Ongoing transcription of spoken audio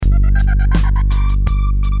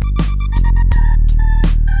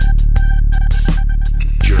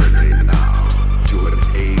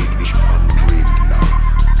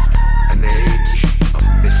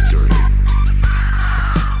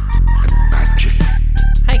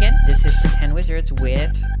Wizards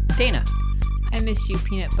with Dana. I miss you,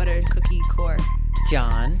 peanut butter cookie core.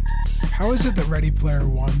 John. How is it that Ready Player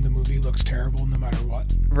One, the movie, looks terrible no matter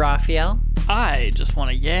what? Raphael. I just want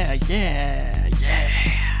to yeah.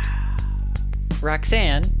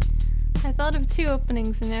 Roxanne. I thought of 2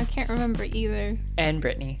 openings and now I can't remember either. And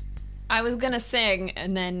Brittany. I was gonna sing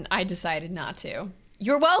and then I decided not to.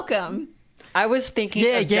 You're welcome. I was thinking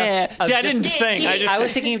Yeah. of See, I didn't just, sing. I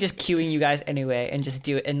was thinking of just cueing you guys anyway and just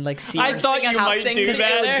do it and like see. I thought you might do Because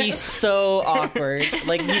that. it would be so awkward.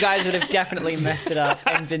 Like, you guys would have definitely messed it up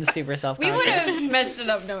and been super We self-conscious. would have messed it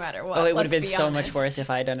up no matter what. Oh, it would have let's been be so honest. much worse if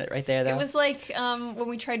I had done it right there, though. It was like when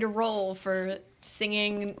we tried to roll for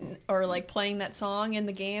singing or like playing that song in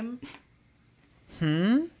the game.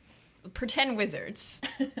 Pretend Wizards.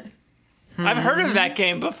 I've heard of that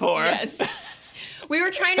game before. Yes. We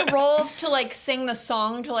were trying to roll to like sing the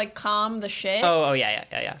song to like calm the shit. Oh,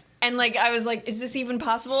 yeah. And like I was like, is this even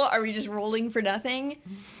possible? Are we just rolling for nothing?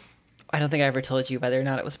 I don't think I ever told you whether or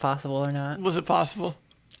not it was possible or not. Was it possible?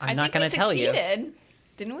 I'm I not think going we to tell you. succeeded.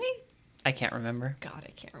 Didn't we? I can't remember. God,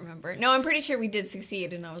 I can't remember. No, I'm pretty sure we did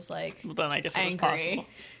succeed, and I was like, Well, then I guess it was angry. possible.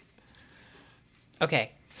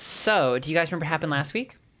 Okay, so do you guys remember what happened last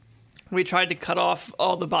week? We tried to cut off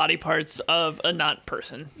all the body parts of a not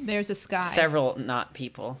person. There's a sky. Several not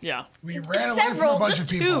people. Yeah. We ran away from a Several, bunch just of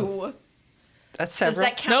people. 2. That's Does several.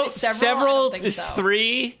 that count No, as several? I several don't think is so.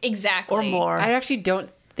 3 Exactly. or more. I actually don't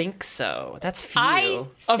think so. That's few. I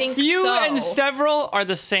A think few so. and several are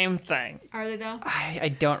the same thing. Are they though?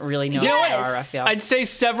 I don't really know You know what they what? are, Raphael. I'd say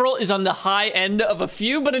several is on the high end of a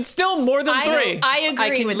few, but it's still more than 3. I agree I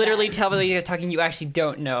can with literally that. tell by the way you guys talking, you actually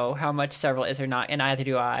don't know how much several is or not, and neither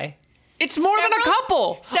do I. It's more than a Several-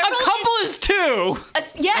 couple. several A couple is 2.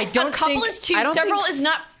 Yes, don't a couple think- is 2. I don't Several think- is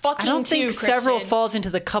not fucking I don't 2, think several Christian. falls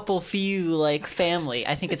into the couple few like family.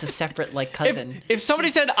 I think it's a separate like cousin. If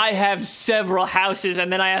somebody said, I have several houses,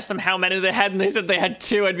 and then I asked them how many they had, and they said they had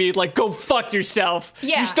 2, I'd be like, go fuck yourself.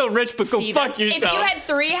 Yeah. You're still rich, but go See, fuck If yourself. you had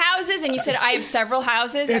 3 houses and you said, I have several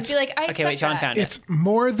houses, I'd be like, I accept Okay, wait, John that. found it. It's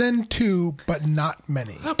more than 2, but not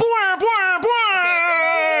many. Bwah, bwah,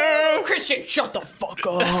 bwah. Christian, shut the fuck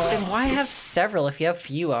up. Then why have several if you have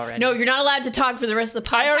few already? No, you're not allowed to talk for the rest of the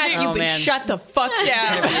podcast. I already- You Oh, but man. shut the fuck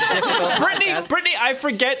down. Brittany, I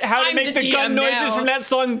forget how to I'm make the the gun DM noises now. from that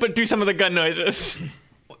song, but do some of the gun noises.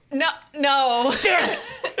 No.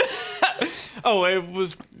 Oh, it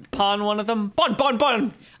was Pon one of them? Bon.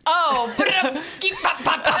 Oh, put it up. Skeep, pop,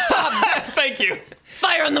 pop, pop, pop. Thank you.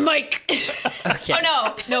 Fire on the mic. Okay.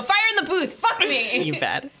 Oh, no, fire in the booth. Fuck me. You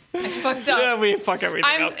bad. Fucked up. Yeah, we fuck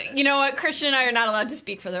everything up. You know what? Christian and I are not allowed to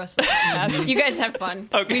speak for the rest of the podcast. You guys have fun.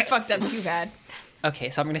 Okay. We fucked up too bad. Okay,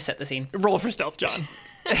 so I'm gonna set the scene. Roll for stealth, John.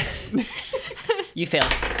 You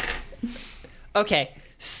failed. Okay,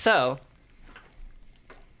 so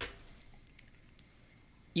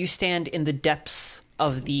you stand in the depths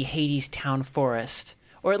of the Hades town forest,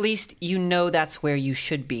 or at least you know that's where you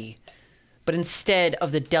should be. But instead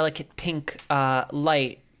of the delicate pink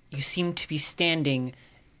light, you seem to be standing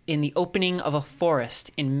in the opening of a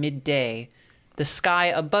forest in midday. The sky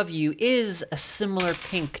above you is a similar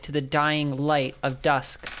pink to the dying light of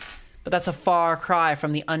dusk, but that's a far cry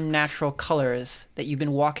from the unnatural colors that you've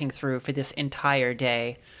been walking through for this entire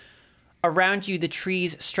day. Around you, the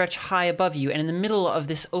trees stretch high above you, and in the middle of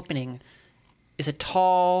this opening is a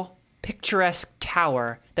tall, picturesque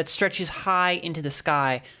tower that stretches high into the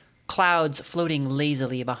sky, clouds floating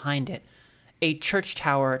lazily behind it. A church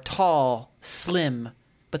tower, tall, slim,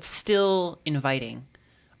 but still inviting.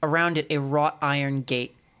 Around it, a wrought iron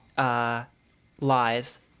gate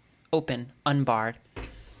lies, open, unbarred.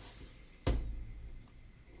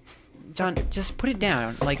 John, just put it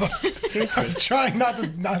down. Like, I seriously. was trying not to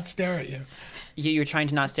not stare at you. You're trying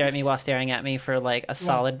to not stare at me while staring at me for, like, a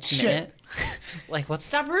solid shit. minute? Like, what's...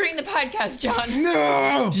 Stop ruining the podcast, John.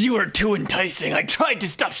 No! You are too enticing. I tried to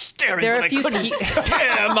stop staring, There are but a few I couldn't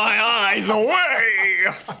tear my eyes away.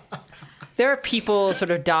 There are people sort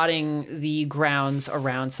of dotting the grounds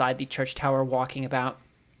around side the church tower, walking about.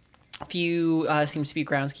 A few seems to be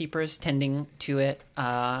groundskeepers tending to it.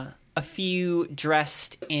 A few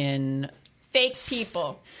dressed in... Fake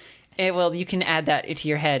people. well, you can add that into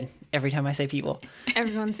your head every time I say people.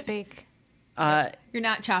 Everyone's fake. You're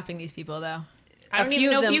not chopping these people, though. I don't few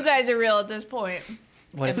even know of if them- you guys are real at this point.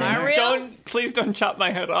 What if Am they I aren't? real? Please don't chop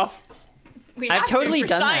my head off. We I've have to totally for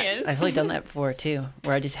done science. that. I've totally done that before too,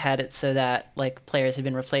 where I just had it so that like players had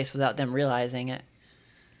been replaced without them realizing it.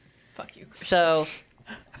 Fuck you. So,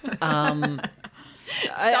 planting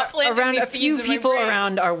around these a few seeds in my people brain.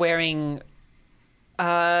 around are wearing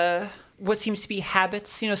what seems to be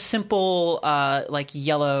habits. You know, simple like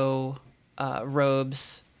yellow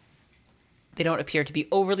robes, They don't appear to be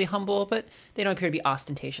overly humble, but they don't appear to be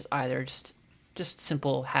ostentatious either. Just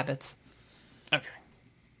simple habits. Okay.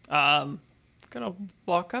 Gonna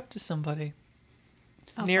walk up to somebody.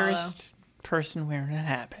 I'll Nearest person wearing a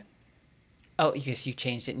habit. Oh, yes, you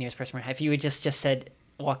changed it. Nearest person. If you had just said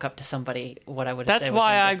walk up to somebody, what I would have said That's would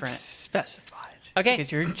why have I been different. specified. Okay.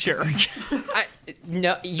 Because you're a jerk.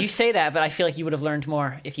 No, you say that, but I feel like you would have learned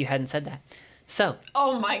more if you hadn't said that. So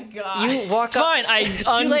Oh my god. you walk up. Fine, I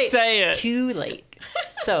Too late. unsay it. Too late.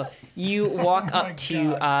 So you walk Oh my up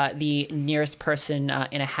to the nearest person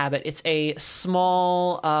in a habit. It's a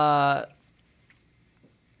small,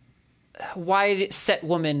 wide-set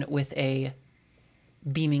woman with a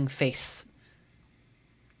beaming face.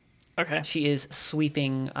 Okay. She is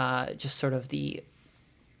sweeping just sort of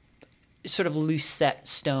loose set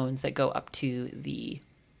stones that go up to the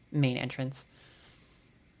main entrance.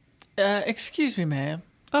 Excuse me, ma'am.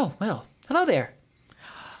 Oh, well, hello there.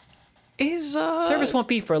 Is Service won't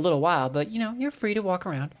be for a little while, but, you're free to walk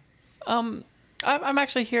around. I'm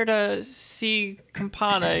actually here to see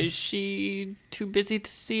Campana. Is she too busy to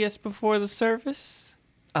see us before the service?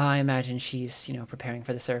 I imagine she's, preparing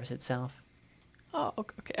for the service itself. Oh,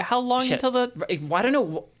 okay. How long Shit. until the... I don't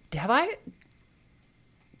know. Did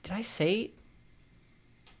I say...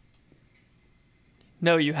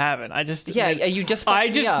 No, you haven't. I just... Yeah, you just I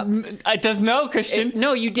fucked me just... up. It does no, Christian.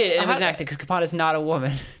 No, you did. And it was an How- accident because Kapana's not a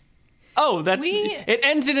woman. Oh, that... We- It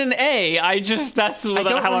ends in an A. That's I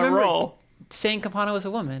don't how I remember roll. saying Kapana was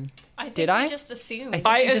a woman. I think Did we I? just assumed. think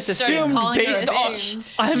I we just assumed calling her based a on...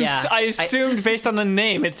 bitch. Yeah, I assumed based on the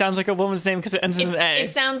name. It sounds like a woman's name because it ends in an A.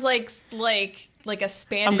 It sounds like a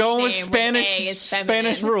Spanish. I'm going with name Spanish A is feminine.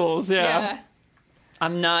 Spanish rules, Yeah.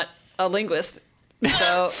 I'm not a linguist.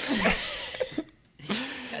 So,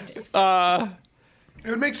 It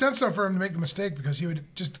would make sense though for him to make the mistake because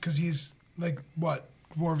he's like what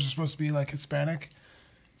dwarves are supposed to be like Hispanic.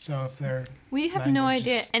 So if they're We have no language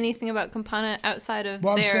idea is- anything about Campana outside of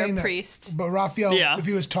well, I'm their saying priest. But Raphael, Yeah. if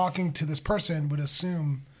he was talking to this person, would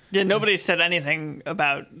assume. Yeah, nobody said anything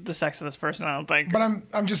about the sex of this person, I don't think. But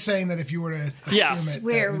I'm just saying that if you were to assume Yeah. it,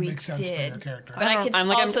 Swear that would we make sense for did. their character. But I could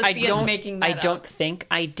also see us making that I don't up. think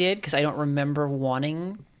I did because I don't remember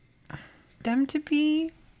wanting them to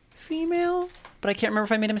be female. But I can't remember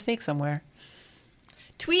if I made a mistake somewhere.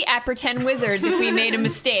 Tweet at Pretend Wizards if we made a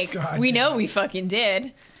mistake. God we damn know it. we fucking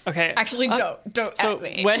did. Okay. Actually, don't So at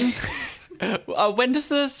me. when does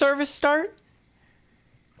the service start?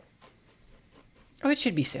 Oh, it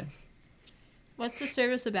should be soon. What's the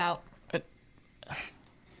service about?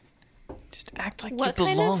 Just act like What you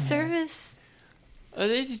belong. kind of there. service?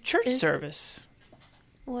 It's a church is- service.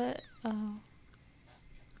 What? Oh,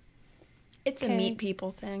 It's a Okay. meet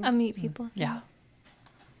people thing. a meet people. thing. Yeah.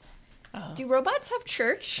 Do robots have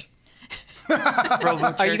church?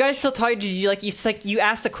 Are you guys still talking? Did you you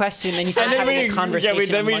asked the question, then you started having a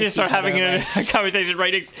conversation? then we amongst just start each having other, a conversation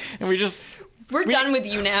right next, and We're done with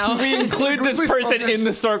you now. we include this Please person focus. in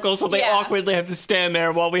the circle, so they Yeah. awkwardly have to stand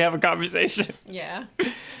there while we have a conversation. yeah.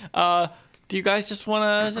 Do you guys just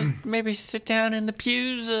want to maybe sit down in the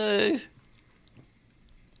pews? So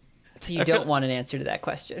you I feel- don't want an answer to that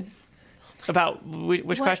question? About which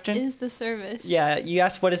What question? is the service? Yeah, you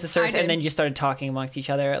asked what is the service, I and did. then you started talking amongst each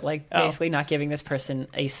other, basically not giving this person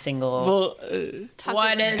a single. Well, Talk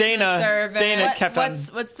What about- is Dana- the service? Dana kept on-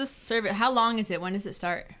 What's the service? How long is it? When does it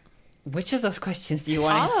start? Which of those questions do you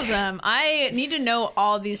want? All to of answer? them. I need to know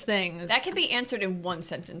all these things. That can be answered in one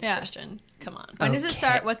sentence, Yeah. Christian. Come on. When does it Okay.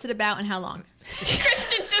 start? What's it about? And how long?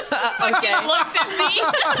 Christian just Okay. looked at me.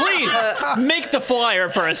 please make the flyer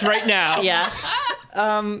for us right now. Yeah.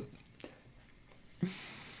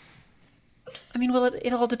 I mean, well,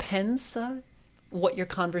 it all depends what your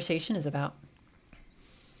conversation is about.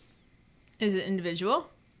 Is it individual?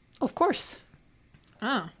 Oh, of course.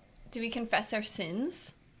 Oh. Do we confess our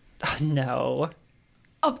sins? No.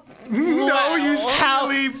 No, you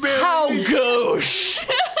silly bitch. How gauche.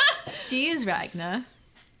 Jeez, Ragna.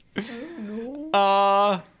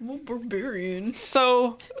 Barbarian.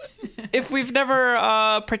 So, if we've never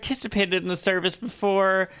participated in the service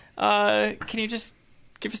before, can you just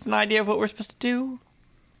give us an idea of what we're supposed to do?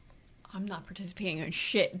 I'm not participating in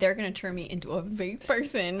shit. They're gonna turn me into a vape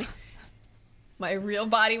person. My real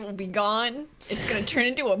body will be gone. It's gonna turn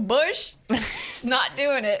into a bush. Not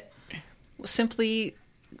doing it. Simply,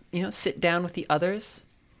 sit down with the others,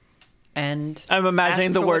 and I'm imagining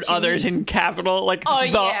ask the for word what you others need. in capital, like Oh, the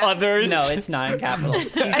yeah. others. No, it's not in capital. I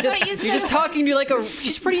thought you You're said just talking to like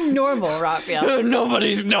she's pretty normal, Raphael.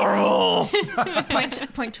 Nobody's normal.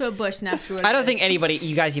 Point to a bush and ask you what I it don't is. think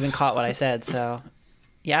you guys even caught what I said, so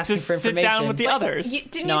You asked me Just for sit information. down with the others.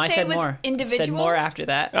 Didn't no, you I say said it was more. individual? Said more after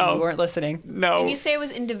that. Oh. You weren't listening. No. Didn't you say it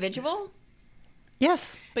was individual?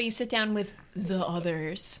 Yes. But you sit down with the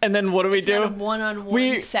others. And then what do we It's do? not a one-on-one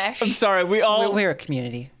we. sesh. I'm sorry. We all. We're a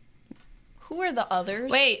community. Who are the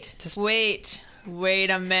others? Wait, Just- wait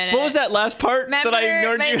a minute. What was that last part Remember, that I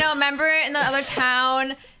ignored you? No, remember in the other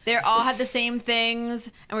town, they all had the same things,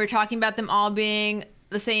 and we were talking about them all being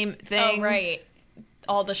the same thing. Oh, right.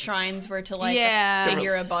 All the shrines were to like Yeah. a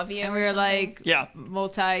figure above you. And or we were something? like, Yeah.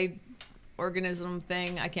 multi-organism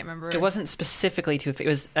thing. I can't remember. It wasn't specifically to. It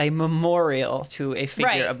was a memorial to a figure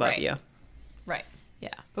Right, above right. you. right. Yeah,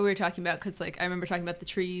 but we were talking about because like I remember talking about the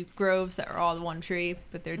tree groves that were all the one tree,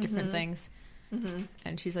 but they're different things. Mm-hmm.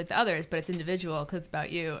 And she's like the others, but it's individual because it's about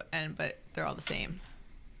you, but they're all the same.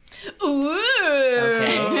 Ooh.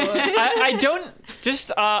 Okay. I don't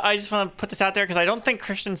just. I just want to put this out there because I don't think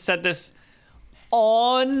Christian said this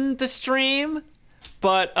on the stream,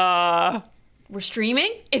 but We're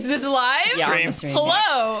streaming? Is this live? Yeah, on the Stream. stream.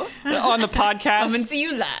 Hello. on the podcast. Come and see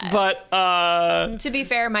you live. But To be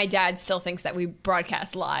fair, my dad still thinks that we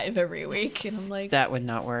broadcast live every week, and I'm like, That would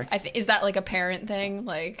not work. is that like a parent thing?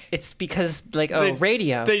 Like, It's because, like, They-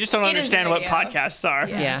 radio. they just don't It is understand what radio. podcasts are.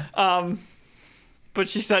 yeah. But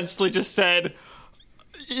she essentially just said,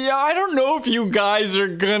 "Yeah, I don't know if you guys are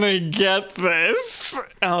gonna get this."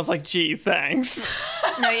 And I was like, "Gee, thanks."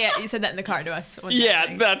 No, yeah, you said that in the car to us. one time, I Yeah,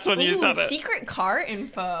 think. that's when you ooh, said it. secret car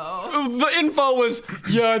info. The info was,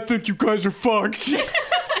 "Yeah, I think you guys are fucked."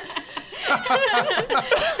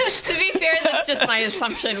 To be fair, that's just my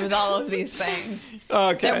assumption with all of these things.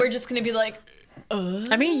 Okay. That we're just going to be like,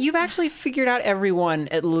 I mean, you've actually figured out everyone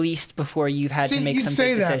at least before you've had See, to make you some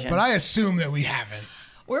say big that, decision. but I assume that we haven't.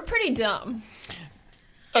 we're pretty dumb.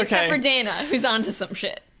 Okay. Except for Dana, who's onto some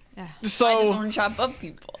shit. I just So, want to chop up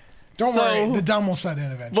people. Don't So- worry, the dumb will set in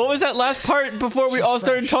eventually. what was that last part before we all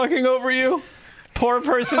started fresh. talking over you? Poor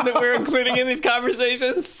person that we're including in these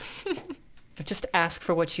conversations. Just ask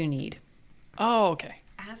for what you need. Oh, okay.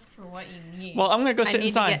 Ask for what you need. Well, I'm gonna go I sit need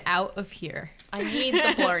inside. to get out of here. I need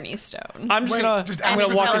the Blarney Stone. I'm just Wait, gonna. just I'm ask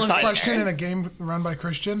gonna a walk Dallas inside. question in a game run by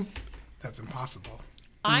Christian? That's impossible.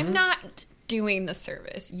 I'm not doing the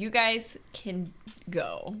service. You guys can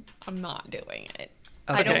go. I'm not doing it.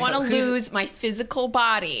 I don't Okay. want to So who's- lose my physical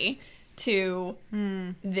body to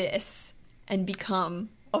this and become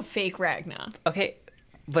a fake Ragna. Okay,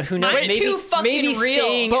 but who knows? Not maybe too fucking maybe real.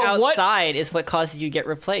 staying But what- outside is what causes you to get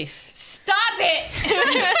replaced. Stop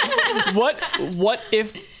it! What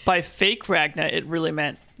if by fake Ragna it really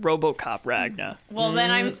meant RoboCop Ragna? Well,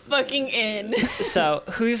 then I'm fucking in. So,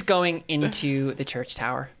 who's going into the church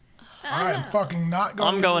tower? I'm fucking not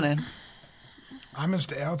going. I'm going in. I'm gonna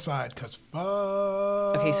stay outside because fuck.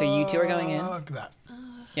 Okay, so you two are going in? Fuck that.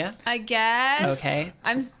 Yeah? I guess. Okay.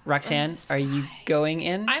 I'm. Roxanne, are you going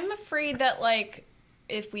in? I'm afraid that, like,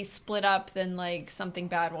 if we split up, then, like, something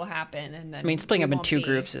bad will happen. And then I mean, splitting we up in won't two be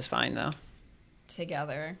groups is fine, though.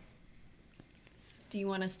 together. Do you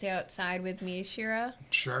want to stay outside with me, Shira?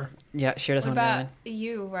 Sure. Yeah, Shira doesn't What want to about go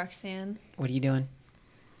you, Roxanne? in. What are you doing?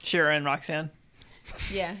 Shira and Roxanne,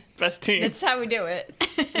 Yeah, best team. that's how we do it.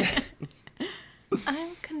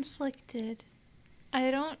 I'm conflicted.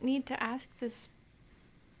 I don't need to ask this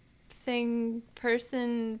thing,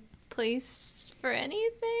 person, place for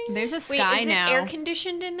anything. There's a Wait, sky is now. it air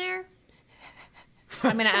conditioned in there?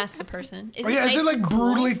 I'm gonna ask the person. Is Oh, yeah, nice is it like and cool?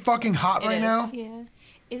 brutally fucking hot It right is. now? Yeah.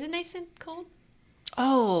 Is it nice and cold?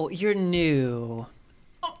 Oh, you're new.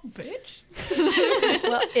 Oh, bitch.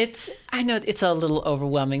 Well, I know it's a little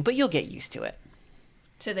overwhelming, but you'll get used to it.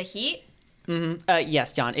 To the heat?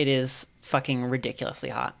 Yes, John, it is fucking ridiculously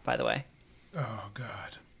hot, by the way. Oh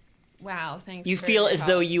god. Wow, thanks. You for feel your as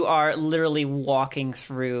though help. you are literally walking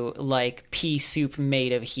through, like, pea soup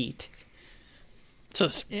made of heat. So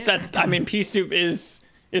that I mean, pea soup is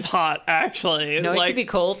hot actually. No, it like, could be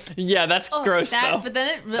cold. yeah, that's gross that, though. but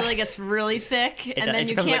then it really gets really thick, and does. then It you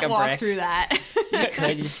becomes can't like a walk brick. through that. It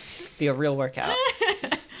could just be a real workout.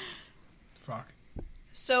 Fuck.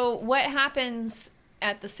 So, what happens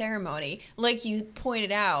at the ceremony? Like you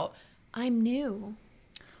pointed out, I'm new.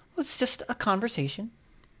 Well, it's just a conversation.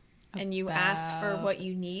 And you ask for what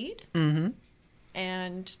you need? Mm-hmm.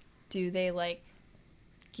 And do they, like,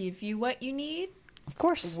 give you what you need? Of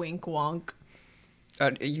course. Wink wonk.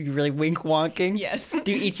 Are you really wink wonking? Yes.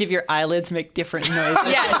 Do each of your eyelids make different noises?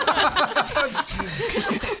 Yes.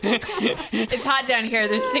 It's hot down here.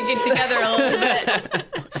 They're sticking together a little bit.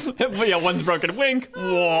 But yeah, one's broken. Wink,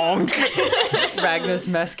 wonk. Ragna's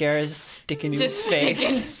mascara is sticking to Just his face.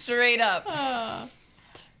 sticking straight up.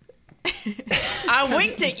 I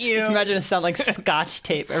winked at you. Just imagine it sound like scotch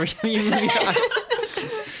tape every time you move your eyes.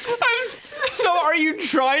 So are you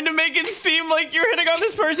trying to make it seem like you're hitting on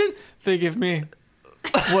this person? They give me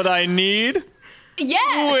what I need.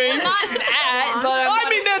 Yeah, Wink. not that, but I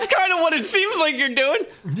mean, that's kind of what it seems like you're doing.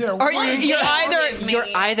 Yeah, Are you, wink. you're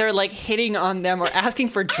either like hitting on them or asking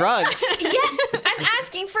for drugs. yeah, I'm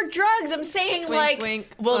asking for drugs. I'm saying Wink, wink.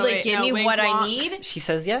 will Oh, they wait, give no, me wink, what I wonk. need? She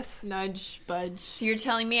says yes. Nudge, budge. So you're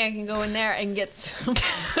telling me I can go in there and get some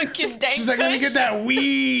fucking dank She's like, let me kush? get that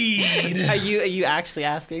weed. Are you actually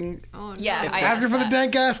asking Oh, no. Yeah, I Ask her for the that.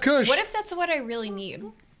 dank ass kush. What if that's what I really need?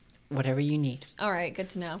 whatever you need? All right, good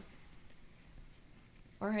to know.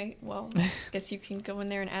 All right, well, guess you can go in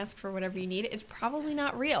there and ask for whatever you need. It's probably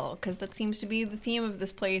not real, because that seems to be the theme of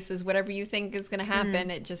this place, is whatever you think is going to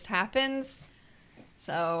happen, it just happens.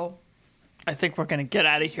 So, I think we're gonna get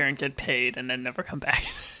out of here and get paid, and then never come back.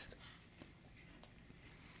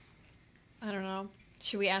 I don't know.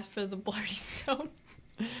 Should we ask for the Blarney Stone?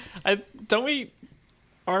 Don't we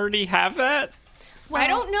already have that? I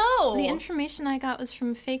don't know. The information I got was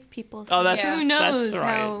from fake people. So Oh, that's Yeah. who knows that's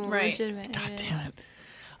right. how Right. legitimate God it is. damn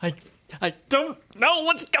it! I don't know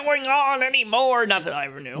what's going on anymore. Not that I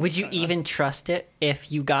ever knew. Would you even trust it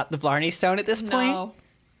if you got the Blarney Stone at this point? No.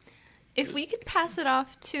 If we could pass it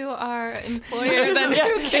off to our employer, then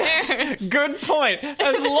who cares? Good point.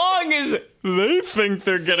 As long as they think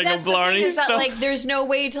they're getting a That's the Blarney thing is that, Stone. like, there's no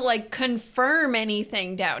way to, like, confirm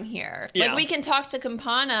anything down here. Yeah. Like, we can talk to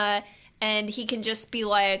Campana, and he can just be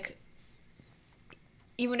like,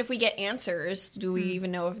 even if we get answers, do we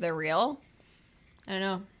even know if they're real? I don't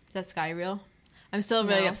know. Is that sky real? I'm still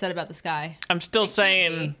really No. upset about the sky. I'm still can't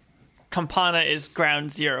saying Campana is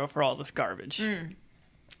ground zero for all this garbage.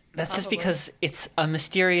 That's just Probably. because it's a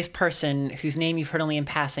mysterious person whose name you've heard only in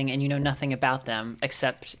passing and you know nothing about them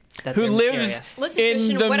except that Who they're lives- mysterious. Listen, In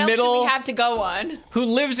Christian, the what else do middle- we have to go on? Who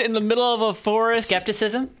lives in the middle of a forest?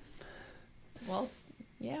 Skepticism? Well,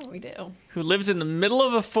 yeah, we do. Who lives in the middle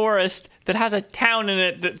of a forest that has a town in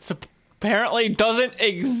it that apparently doesn't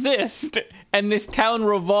exist, and this town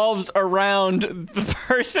revolves around the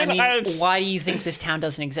person. I mean, why do you think this town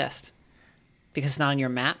doesn't exist? Because it's not on your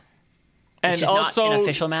map? and Which is also not an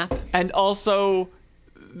official map? And also,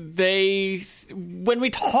 when we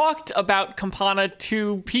talked about Campana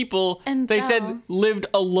to people, And they Belle. said lived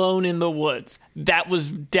alone in the woods. That was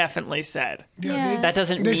definitely said. Yeah. That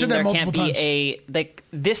doesn't They mean said that there can't multiple be times. like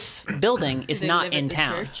this building is Do they not live in at the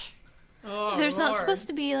town. church? There's not supposed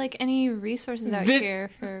to be like any resources out This- here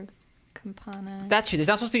for Campana. That's true. There's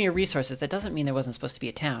not supposed to be any resources. That doesn't mean there wasn't supposed to be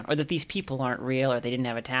a town, or that these people aren't real, or they didn't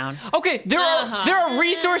have a town. Okay, there are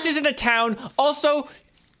resources in a town. Also,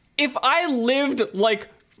 if I lived like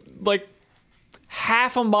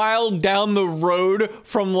half a mile down the road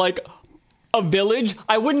from like a village,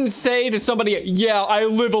 I wouldn't say to somebody, "Yeah, I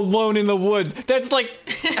live alone in the woods." That's like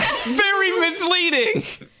very misleading.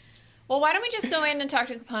 Well, why don't we just go in and talk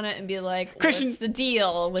to Campana and be like, Christian- what's the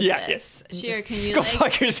deal with Yeah, this? And Sure, just- can you Go like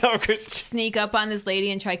fuck yourself, Christian. sneak up on this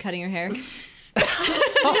lady and try cutting her hair?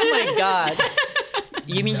 Oh my god!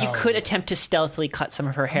 You mean you No. could attempt to stealthily cut some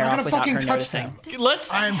of her hair I'm off not gonna without fucking her touch noticing? them.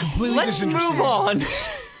 Let's I am completely let's disinterested. move on.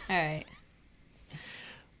 All right,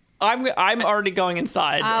 I'm already going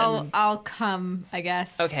inside. and I'll come. I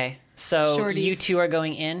guess. Okay, so Shorties. you two are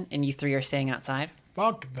going in, and you three are staying outside.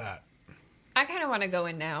 Fuck that. I kind of want to go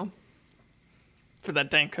in now. for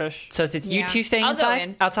that dank kush. So it's you Yeah. two staying I'll go inside?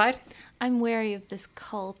 in. Outside? I'm wary of this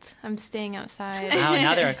cult. I'm staying outside. Wow,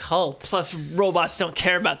 now they're a cult. Plus, robots don't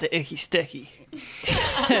care about the icky sticky.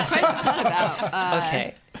 Quite upset about.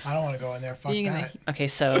 Okay. I don't want to go in there. Fuck Being in that. Okay,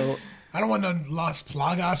 so I don't want no Las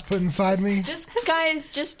Plagas put inside me. Just, guys,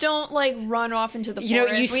 just don't, like, run off into the you know,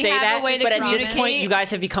 forest. you We say have that, a way to but at this communicate. point, you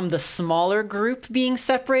guys have become the smaller group being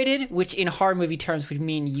separated, which in horror movie terms would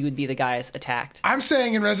mean you would be the guys attacked. I'm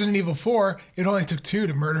saying in Resident Evil 4, it only took 2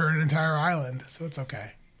 to murder an entire island, so it's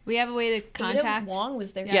okay. We have a way to Ada contact. Wong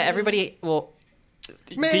was there. Yeah, everybody. Well,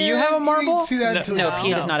 Man, Do you have a marble? didn't see that No. until no, now.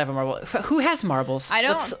 Pia does not have a marble. Who has marbles? I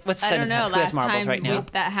don't. Let's I send don't it to know. Who has Last marbles time right now?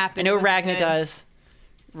 that I happened. know wasn't Ragna good. does.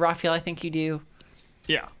 Raphael, I think you do.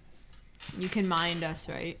 Yeah. You can mind us,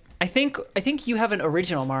 right? I think you have an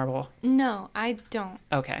original marble. No, I don't.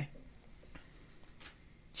 Okay.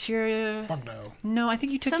 Shira. Fuck no. No, I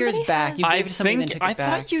think you took Somebody yours back. has- You I gave it to somebody and then think took it I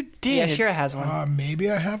back. thought you did. Yeah, Shira has one. Maybe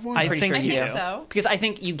I have one. I Pretty think sure you you I do. think so. Because I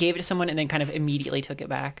think you gave it to someone and then kind of immediately took it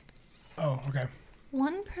back. Oh, okay.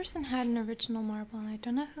 One person had an original marble. I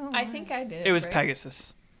don't know who. I think I did. It was right?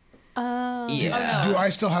 Pegasus. Oh. Yeah. Oh, no. Do I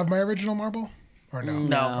still have my original marble? Or no?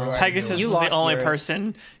 No. Or do I Pegasus do it? You was the lost only yours.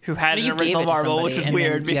 person who had Well, an you gave original it to marble, somebody, which was and then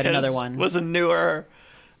weird you had because another one. was a newer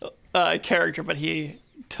character, but he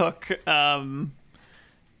took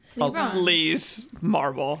Lebron's. Lee's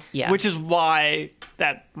marble. Yeah. Which is why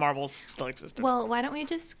that marble still existed. Well, why don't we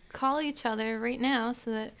just call each other right now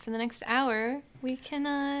so that for the next hour we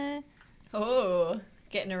can Oh,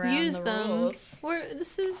 getting around use the them? rules.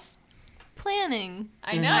 This is planning.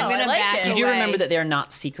 I know. I'm gonna I like back it. You do away. remember that they're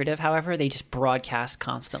not secretive, however, they just broadcast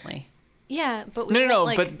constantly. Yeah, but we no, won't,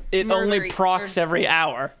 like, but it murder only procs or every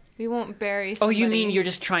hour. We won't bury. Oh, Somebody. you mean you're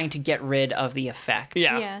just trying to get rid of the effect?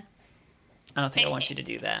 Yeah. Yeah. I don't think I want you to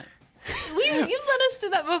do that. You've let us do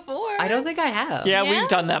that before. I don't think I have. Yeah, Yeah? we've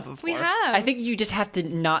done that before. We have. I think you just have to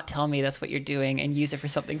not tell me that's what you're doing and use it for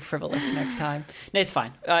something frivolous next time. No, it's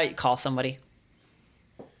fine. Call somebody.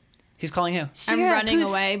 Who's calling who? I'm Shira, running who's-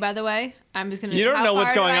 away, by the way. I'm just gonna. You don't how know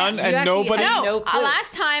what's far do going I- on, You and actually nobody. have No, no clue.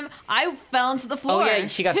 last time I fell into the floor. Oh yeah,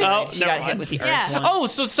 she got Oh, she never got hit mind. with the earth Yeah. one. Oh,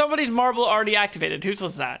 so somebody's marble already activated. Whose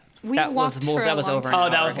was that? We that was walked more- for that a was long over an time. Oh,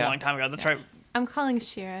 that hour was ago. a long time ago. That's right. I'm calling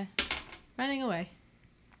Shira. Running away.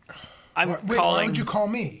 I'm Wait, why calling. would you call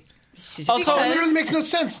me? She's Also- That literally makes no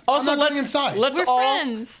sense. Also, I'm not going let's inside. let's We're all.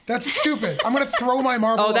 friends. That's stupid. I'm going to throw my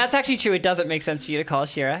marble. Oh, that's actually true. It doesn't make sense for you to call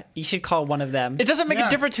Shira. You should call one of them. It doesn't make Yeah. a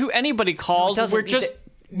difference who anybody calls. doesn't. We're just.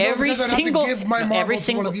 No, every because I'd have to single give my no, marble every to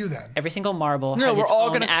single one of you then. every single marble. No, has we're its all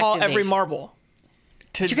own gonna call every activation. marble.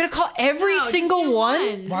 To, You're gonna call every No, just single do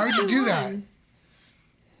one. Why would you do that?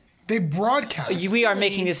 They broadcast. We are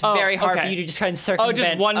making this Oh, very hard okay. for you to just kind of oh, circumvent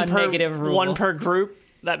just one a per negative rule. one per group.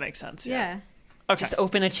 That makes sense. Yeah. Okay. Just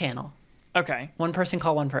open a channel. Okay. One person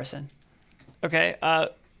call one person. Okay.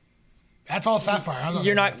 That's all Sapphire. I'm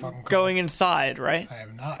You're gonna not fucking call. going inside, right? I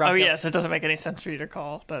am not. Right. Oh Raphael. yes, it doesn't make any sense for you to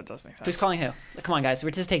call. That does make sense. Who's calling who? Come on, guys.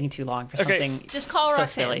 We're just taking too long for Okay. something Just call so Roxanne.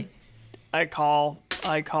 silly. I call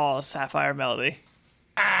Sapphire Melody.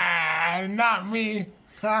 Not me.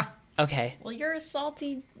 Ha. Okay. Well, you're a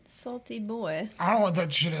salty boy. I don't want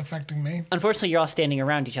that shit affecting me. Unfortunately, you're all standing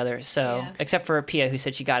around each other, so Yeah. except for Pia, who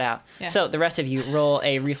said she got out. Yeah. So the rest of you roll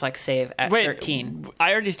a reflex save at Wait, 13.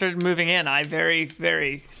 I already started moving in. I very,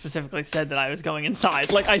 very specifically said that I was going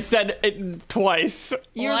inside. Like I said it twice.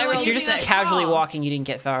 Well, I the was one You're who just did that casually call. walking. You didn't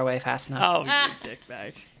get far away fast enough. Oh, Ah. you dick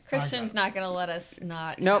bag. Christian's not going to let us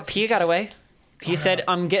not. No, have Pia got away. Pia said,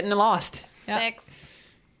 "I'm getting lost." Yeah. 6.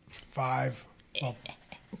 5. Well,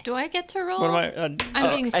 Do I get to roll? What am I? I'm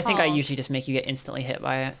being I think I called. usually just make you get instantly hit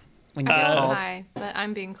by it when you get Really called. high, but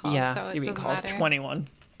I'm being called, Yeah, so it you're being doesn't called. matter. 21.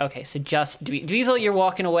 Okay, so just Dweezil, you're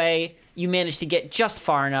walking away. You manage to get just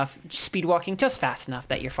far enough, speed walking just fast enough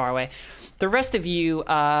that you're far away. The rest of you,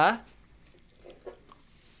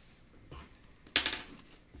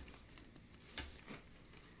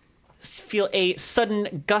 feel a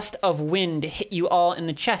sudden gust of wind hit you all in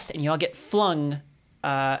the chest, and you all get flung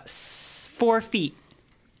 4 feet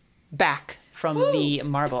back from the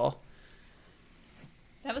marble.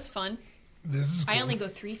 That was fun. this is cool. I only go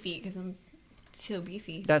 3 feet because I'm so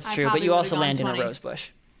beefy. That's I true, but probably you would've also gone land in 20. a rose bush.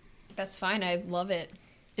 That's fine. I love it.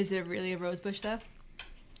 Is it really a rose bush though?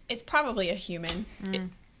 It's probably a human.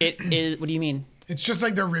 It is. What do you mean? It's just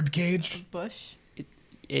like their rib cage. Bush.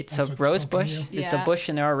 It's That's a what's rose poking bush. you. It's a Yeah. bush,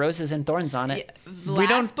 and there are roses and thorns on it. Yeah, the We last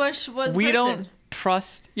don't- bush was We person. don't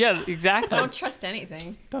trust. Yeah, exactly. I don't trust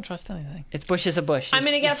anything. Don't trust anything. It's bush is a bush. I'm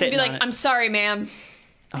going to You're get up and be sitting like, on it. I'm sorry, ma'am.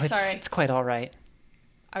 Oh, it's, sorry. it's quite all right.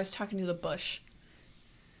 I was talking to the bush.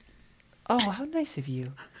 Oh, how nice of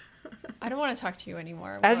you. I don't want to talk to you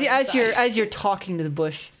anymore. As We're you, as you're inside. as you're talking to the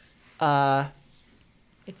bush,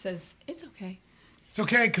 It says, it's okay. It's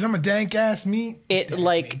okay because I'm a dank ass meat. it's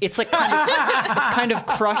like it's kind of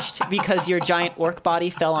crushed because your giant orc body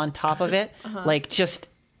fell on top of it, like just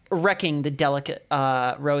wrecking the delicate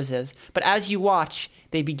roses. But as you watch,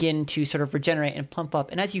 they begin to sort of regenerate and plump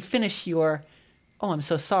up. And as you finish your, "Oh, I'm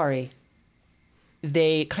so sorry,"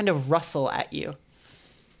 they kind of rustle at you.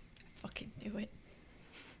 Fucking knew it.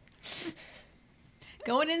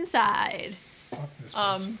 Going inside. Fuck this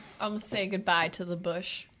place. I'm going to say goodbye to the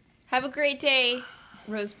bush. Have a great day,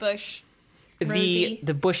 Rose Bush. Rosie.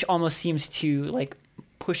 The bush almost seems to like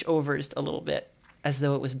push over just a little bit, as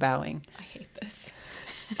though it was bowing. I hate this.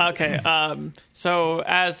 Okay. So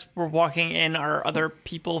as we're walking in, are other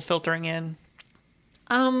people filtering in?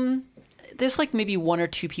 There's like maybe 1 or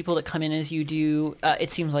 2 people that come in as you do.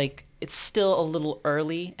 It seems like it's still a little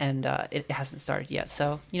early, and it hasn't started yet.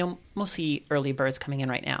 So, mostly early birds coming in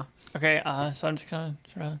right now. Okay. So I'm just gonna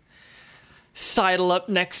sort of sidle up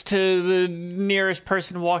next to the nearest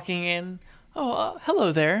person walking in. Oh,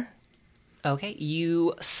 hello there. Okay,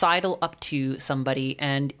 you sidle up to somebody,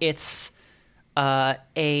 and it's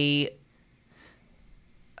you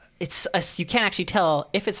can't actually tell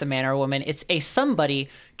if it's a man or a woman. It's a somebody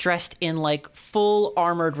dressed in like full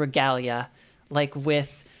armored regalia, like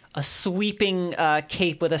with a sweeping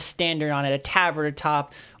cape with a standard on it, a tabard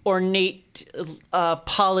atop, ornate,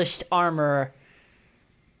 polished armor,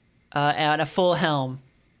 and a full helm,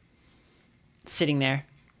 sitting there.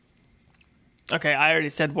 Okay, I already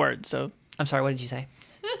said words, so I'm sorry, what did you say?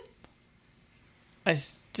 I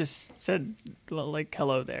just said like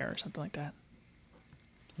hello there or something like that.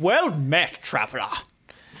 Well met, traveler.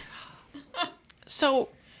 So,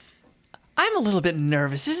 I'm a little bit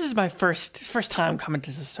nervous. This is my first time coming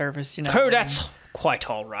to the service, you know. Oh, that's quite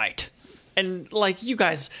all right. And like you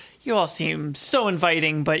guys, you all seem so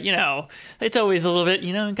inviting, but you know, it's always a little bit,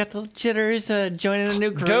 you know, got the jitters joining a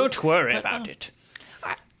new group. Don't worry about it.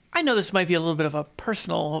 I know this might be a little bit of a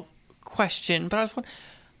personal question, but I was wondering,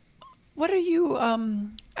 what are you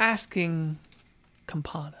asking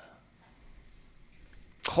Campana?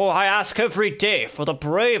 Oh, I ask every day for the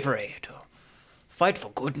bravery to fight for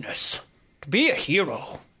goodness, to be a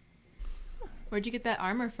hero. Where'd you get that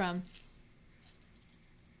armor from?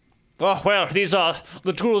 Oh, well, these are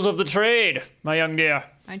the tools of the trade, my young dear.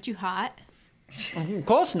 Aren't you hot? Of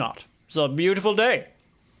course not. It's a beautiful day.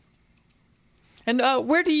 And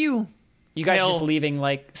where do you... You guys Hail. just leaving,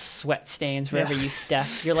 like, sweat stains wherever you step.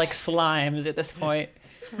 You're like slimes at this point.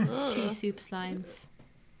 Pea soup slimes.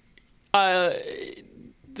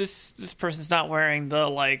 This person's not wearing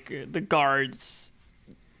the guards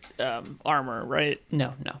armor, right?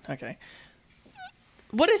 No. Okay.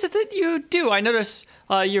 What is it that you do? I notice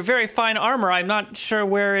your very fine armor. I'm not sure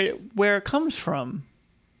where it comes from.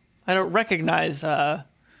 I don't recognize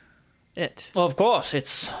it. Well, of course,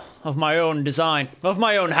 it's of my own design, of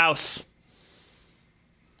my own house.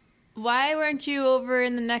 Why weren't you over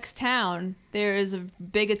in the next town? There is a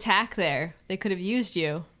big attack there. They could have used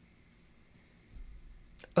you.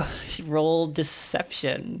 Roll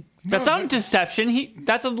deception. That's not deception.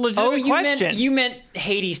 That's a legitimate Oh, question. you meant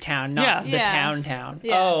Hades Town, not Yeah. the Yeah. town.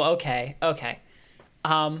 Yeah. Oh, okay.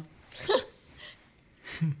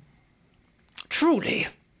 Truly,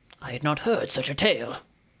 I had not heard such a tale.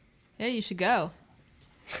 Yeah, you should go.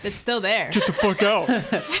 It's still there. Get the fuck out.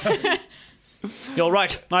 You're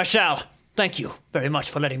right, I shall. Thank you very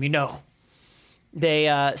much for letting me know.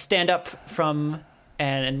 They stand up from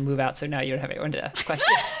and move out, so now you don't have anyone to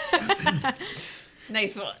question.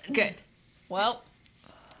 Nice one. Good. Well,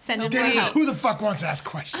 Send him Dennis, out. who the fuck wants to ask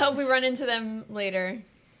questions? I hope we run into them later.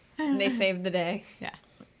 And they saved the day. Yeah.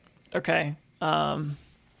 Okay.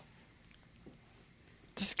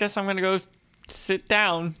 Just guess I'm gonna go sit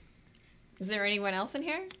down. Is there anyone else in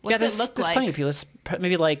here? What's there's it look there's like? plenty of people. There's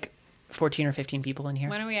maybe like 14 or 15 people in here.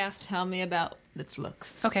 Why don't we ask? Tell me about its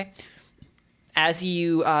looks. Okay. As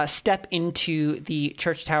you step into the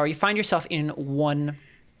church tower, you find yourself in one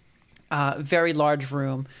very large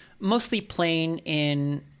room, mostly plain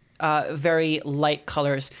in very light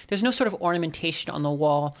colors. There's no sort of ornamentation on the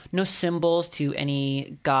wall, no symbols to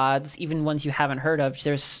any gods, even ones you haven't heard of.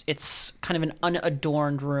 It's kind of an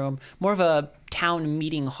unadorned room, more of a town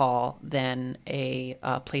meeting hall than a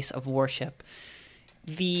place of worship.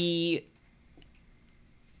 The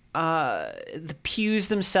pews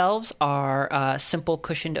themselves are simple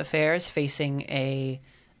cushioned affairs facing a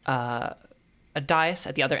dais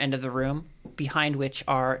at the other end of the room, behind which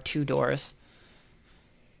are two doors.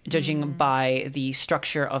 Judging by the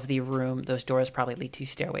structure of the room, those doors probably lead to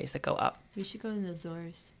stairways that go up. We should go in those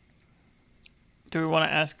doors. Do we want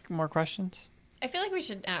to ask more questions? I feel like we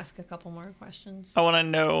should ask a couple more questions. I want to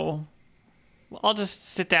know. I'll just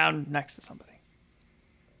sit down next to somebody.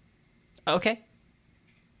 Okay.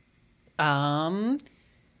 Sorry,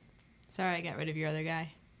 I got rid of your other guy.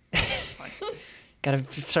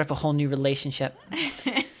 Gotta start up a whole new relationship.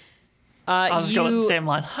 I'll just go with the same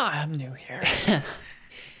line. Hi, I'm new here.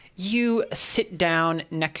 You sit down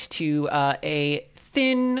next to a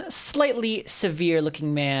thin, slightly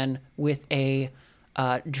severe-looking man with a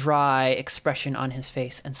dry expression on his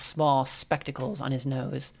face and small spectacles on his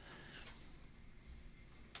nose.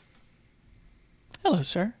 Hello,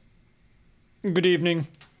 sir. Good evening.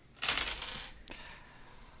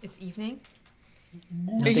 It's evening.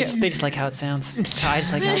 No, they just like how it sounds. I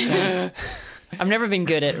just like how it sounds. I've never been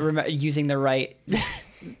good at using the right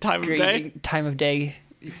Time of day. time of day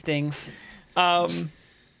things.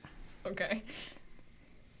 Okay.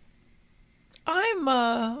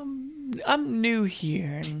 I'm new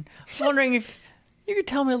here, and I was wondering if you could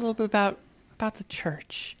tell me a little bit about the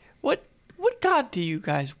church. What god do you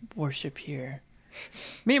guys worship here?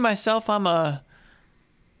 Me myself, I'm a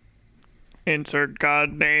insert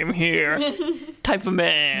god name here type of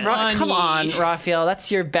man. Come on, Raphael.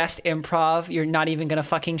 That's your best improv. You're not even gonna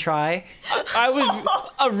fucking try. I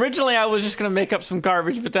was just gonna make up some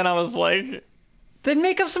garbage, but then I was like, Then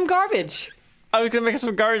make up some garbage. I was gonna make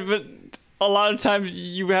some garbage, but a lot of times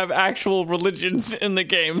you have actual religions in the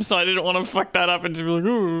game, so I didn't want to fuck that up and just be like,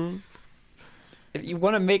 ooh. If you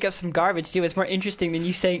want to make up some garbage, too, it's more interesting than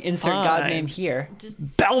you saying insert God Fine. name here.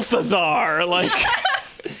 Balthazar, like.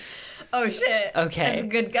 Oh shit. Okay. That's a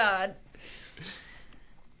good god.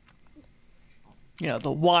 You know,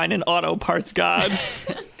 the wine and auto parts god.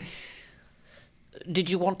 Did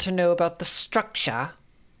you want to know about the structure?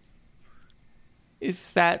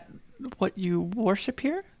 Is that what you worship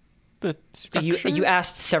here? The structure? You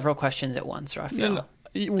asked several questions at once, Raphael. No.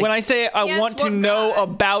 When I say I Yes, want to what know god?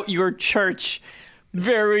 about your church,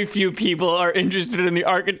 very few people are interested in the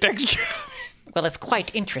architecture. Well, it's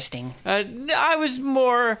quite interesting. I was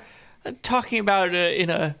more talking about in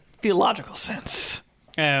a theological sense.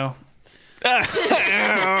 Oh.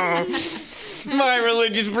 My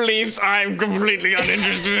religious beliefs, I'm completely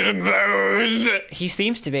uninterested in those. He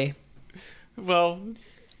seems to be. Well,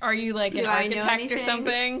 Are you like an Do I know architect or anything?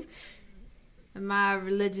 something? My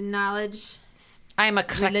religion knowledge. I'm a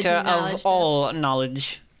collector Religion knowledge, of all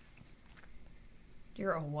knowledge.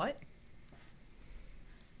 You're a what?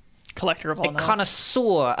 collector of all A knowledge.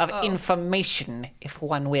 connoisseur of Oh. information, if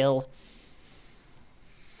one will.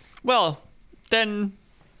 Well, then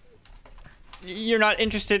you're not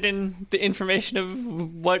interested in the information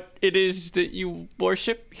of what it is that you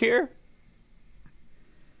worship here?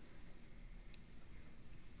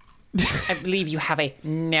 I believe you have a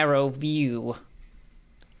narrow view.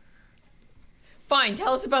 Fine,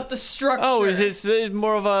 tell us about the structure. Oh, is this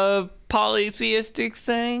more of a polytheistic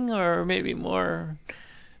thing, or maybe more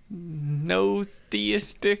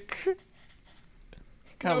no-theistic?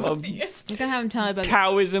 Kind of a I'm gonna have him tell me about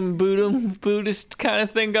Taoism, Buddhist kind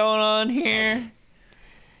of thing going on here.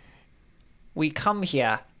 We come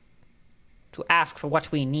here to ask for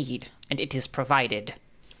what we need, and it is provided.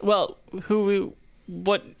 Well,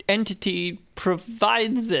 what entity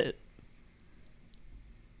provides it?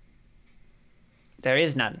 There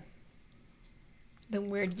is none. Then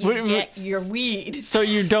where'd you Wait, get your weed? So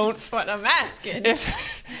you don't. That's what I'm asking.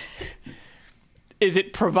 Is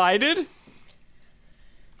it provided?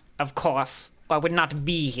 Of course, I would not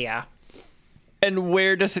be here. And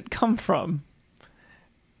where does it come from?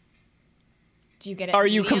 Do you get it? Are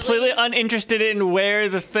you immediately? completely uninterested in where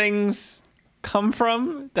the things come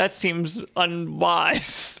from? That seems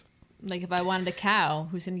unwise. like if I wanted a cow,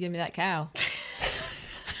 who's gonna give me that cow?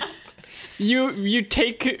 You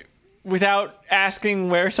take without asking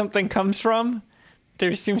where something comes from.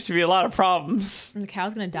 There seems to be a lot of problems. And the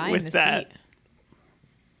cow's gonna die With in this that. heat.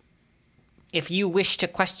 If you wish to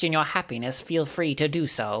question your happiness, feel free to do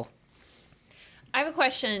so. I have a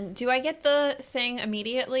question. Do I get the thing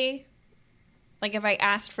immediately? Like if I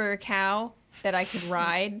asked for a cow that I could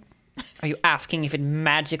ride? Are you asking if it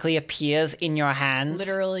magically appears in your hands?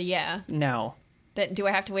 Literally, yeah. No. That do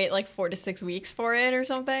I have to wait like 4 to 6 weeks for it or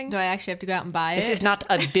something? Do I actually have to go out and buy This it? is not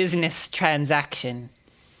a business transaction.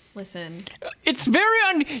 Listen, It's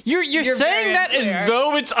very You're You're saying very that unclear. as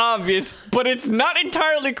though it's obvious, but it's not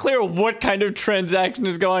entirely clear what kind of transaction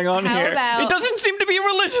is going on How here. about- It doesn't seem to be a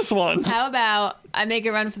religious one. How about I make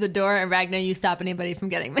a run for the door and Ragnar, you stop anybody from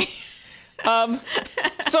getting me?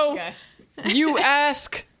 So okay. you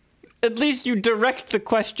ask, at least you direct the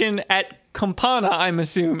question at Campana, I'm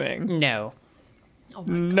assuming. No.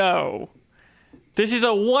 No. This is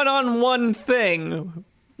a one-on-one thing.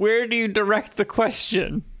 Where do you direct the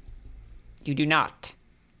question? You do not.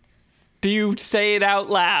 Do you say it out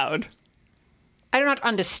loud? I do not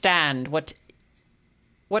understand what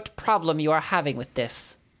problem you are having with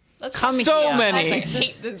this. Let's Come So here. many. I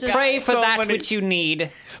hate this guy. Pray for So that many- which you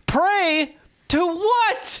need. Pray to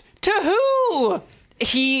what? To who?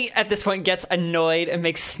 He, at this point, gets annoyed and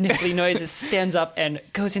makes sniffly noises, stands up, and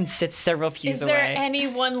goes and sits several pews Is there away.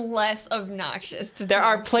 anyone less obnoxious to There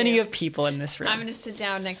are talk plenty to? of people in this room. I'm going to sit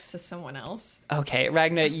down next to someone else. Okay,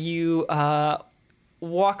 Ragnar, you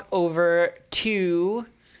walk over to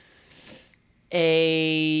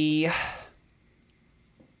a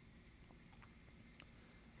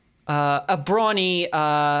brawny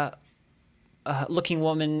looking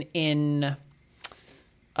woman in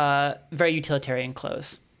very utilitarian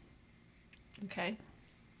clothes. Okay.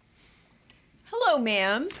 Hello,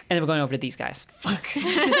 ma'am. And then we're going over to these guys.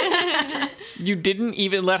 You didn't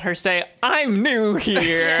even let her say, I'm new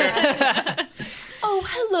here. Oh,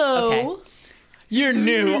 hello. Okay. You're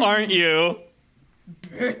new, aren't you?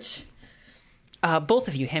 Bitch. Both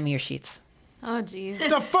of you, hand me your sheets. Oh, jeez.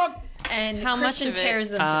 The fuck? And How much Christian of it? tears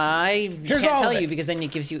them to I pieces. can't all tell of it. you because then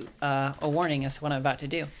it gives you a warning as to what I'm about to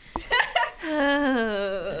do.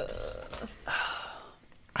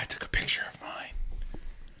 I took a picture of mine.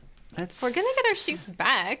 That's... We're gonna get our sheets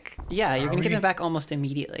back. Yeah, you're Are gonna get we? them back almost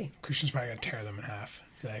immediately. Christian's probably gonna tear them in half.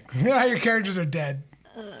 Be like, yeah, your characters are dead.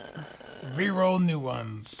 Reroll new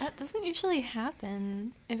ones. That doesn't usually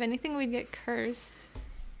happen. If anything, we'd get cursed.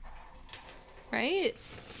 Right?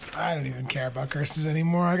 I don't even care about curses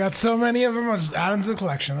anymore. I got so many of them. I'll just add them to the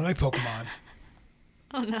collection. They're like Pokemon.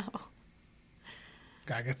 Oh no.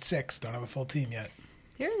 Gotta get 6. Don't have a full team yet.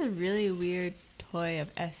 There's a really weird toy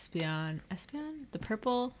of Espeon. Espeon? The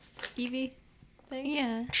purple Eevee thing?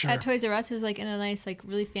 Yeah. Sure. At Toys R Us, it was like in a nice, like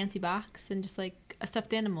really fancy box and just like a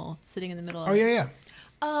stuffed animal sitting in the middle of Oh, it. yeah.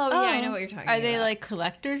 Oh, yeah, I know what you're talking about. Are they like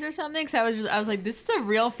collectors or something? So I was like, this is a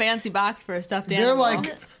real fancy box for a stuffed They're animal.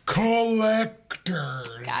 like collectors.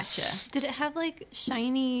 Gotcha. Did it have like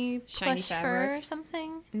shiny plush fur fabric? or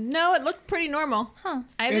something? No, it looked pretty normal. Huh.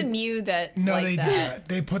 I have a Mew that's No, like they do that. that.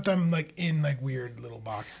 They put them like in like weird little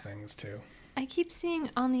box things too. I keep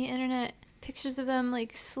seeing on the internet pictures of them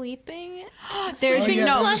like sleeping. There's Oh, yeah,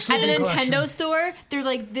 no there's a at the sleeping Nintendo collection. store. They're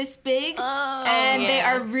like this big, Oh, and they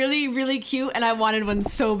yeah. are really, really cute. And I wanted one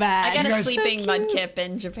so bad. I got You a guys- sleeping So Mudkip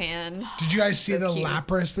in Japan. Did you guys see So the cute.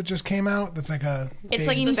 Lapras that just came out? That's like a. It's big-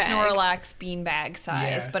 like the Beanbag. Snorlax beanbag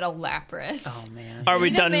size, Yeah. but a Lapras. Oh man. Are we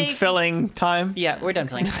You're gonna done make- filling time? Yeah, we're done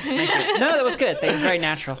filling time. Thank you. No, that was good. That was very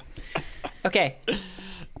natural. Okay.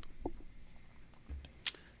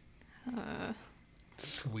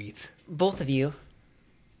 Sweet. Both of you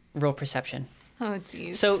roll perception. Oh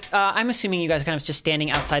jeez. So I'm assuming you guys are kind of just standing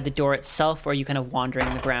outside the door itself, or are you kind of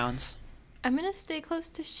wandering the grounds? I'm gonna stay close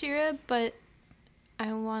to Shira, but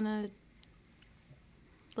I wanna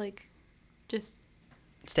like just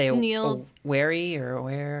Stay Kneel. wary or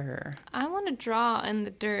aware? Or... I wanna draw in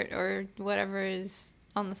the dirt or whatever is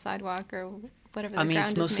on the sidewalk or whatever the I mean, ground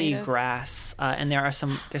it's is mostly made of. grass, and there's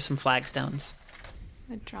some flagstones.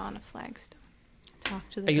 I draw on a flagstone. Talk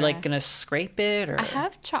to the Are you like grass. gonna scrape it, or I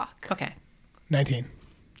have chalk. Okay. 19.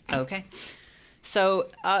 Okay. So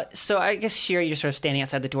I guess Shira, you're sort of standing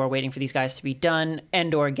outside the door, waiting for these guys to be done,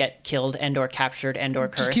 and/or get killed, and/or captured, and/or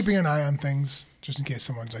cursed. Just keeping an eye on things, just in case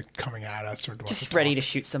someone's like coming at us or wants Just to ready talk. to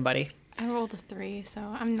shoot somebody. I rolled a 3, so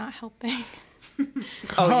I'm not helping.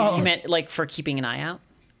 Oh, you meant like for keeping an eye out?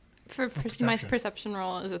 For my perception. perception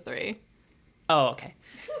roll is a 3. Oh, okay.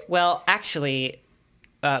 Well, actually,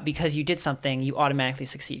 because you did something, you automatically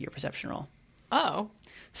succeed your perception roll. Oh.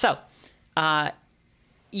 So,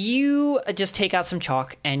 you just take out some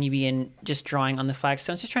chalk and you begin just drawing on the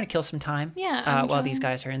flagstones, just trying to kill some time. Yeah, I'm while these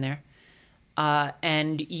drawing. guys are in there,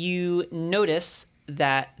 and you notice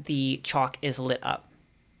that the chalk is lit up.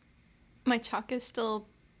 My chalk is still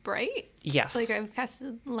bright? Yes. Like I've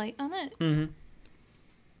casted light on it? Mm-hmm.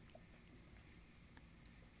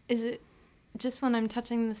 Is it just when I'm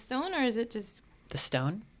touching the stone, or is it just... The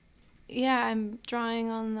stone. Yeah, I'm drawing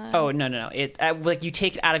on the... Oh no! It like you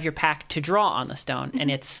take it out of your pack to draw on the stone, Mm-hmm.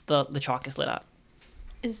 and it's the chalk is lit up.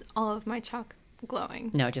 Is all of my chalk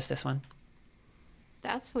glowing? No, just this one.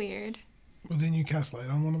 That's weird. Well, didn't you cast light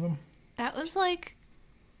on one of them? That was like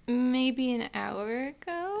maybe an hour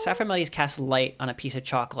ago? Sapphire Melody's cast light on a piece of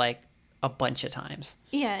chalk like a bunch of times.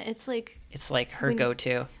 Yeah, it's like It's like her When-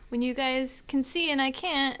 go-to. when you guys can see and I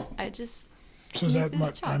can't, I just... So is Use that this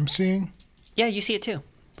what chalk. I'm seeing? Yeah, you see it too.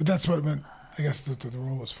 But that's what I guess the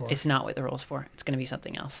role was for. It's not what the roll's for. It's going to be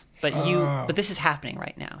something else. But Oh. but this is happening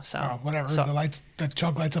right now. So Oh, whatever. So, The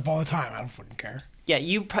chalk lights up all the time. I don't fucking care. yeah,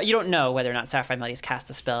 you don't know whether or not Sapphire Melody's cast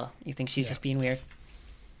a spell. You think she's Yeah. just being weird.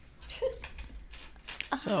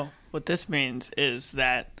 So what this means is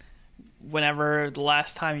that whenever the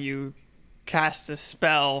last time you cast a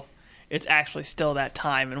spell, it's actually still that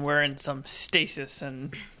time, and we're in some stasis.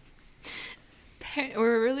 And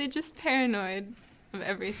We're really just paranoid of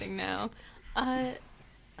everything now.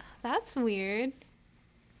 That's weird.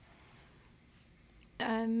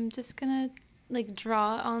 I'm just gonna like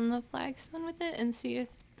draw on the flagstone with it and see if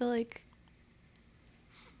the like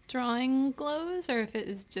drawing glows or if it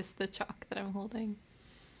is just the chalk that I'm holding.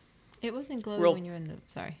 It wasn't glowing Roll. when you were in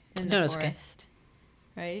the No, it's okay. forest,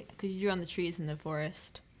 right? Because you drew on the trees in the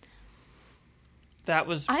forest. that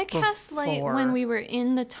was I cast light before. when we were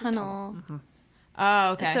in the tunnel.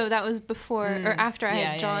 Oh, okay. So that was before or after I Yeah,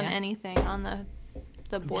 had yeah, drawn yeah. anything on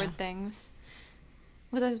the board things.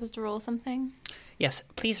 Was I supposed to roll something? Yes,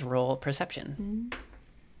 please roll perception.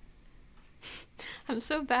 I'm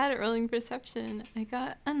so bad at rolling perception. I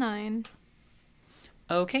got a 9.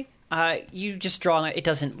 Okay. You just draw. It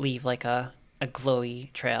doesn't leave like a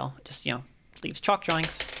glowy trail. It just leaves chalk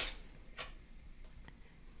drawings.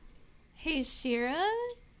 Hey, Shira,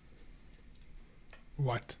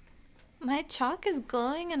 What? my chalk is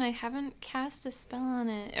glowing and I haven't cast a spell on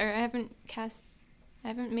it. Or I haven't cast I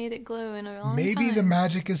haven't made it glow in a long time. Maybe the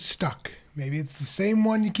magic is stuck. Maybe it's the same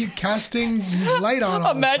one you keep casting light on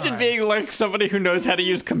all the Imagine time. being like somebody who knows how to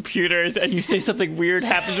use computers and you say something weird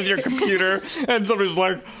happens with your computer and somebody's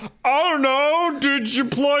like, I don't know, did you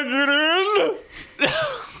plug it in?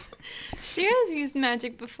 Shira's used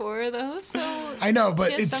magic before, though, so I know,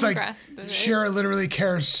 but she has it's some like grasp of it. Shira literally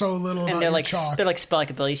cares so little about And they're your like chalk. they're like spell-like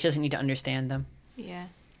abilities. She doesn't need to understand them. Yeah.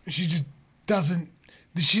 She just doesn't.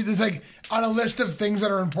 There's like on a list of things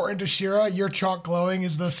that are important to Shira, your chalk glowing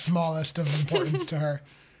is the smallest of importance to her.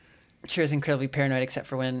 Shira's incredibly paranoid, except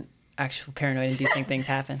for when actual paranoid-inducing things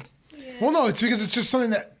happen. Well, no, it's because it's just something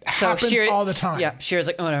that happens all the time. Yeah, Shira's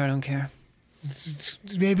like, oh no, I don't care.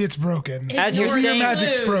 Maybe it's broken. As you're Maybe your saying-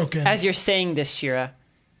 magic's broken. As you're saying this, Shira,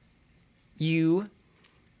 you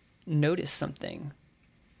notice something.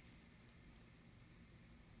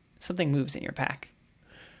 Something moves in your pack.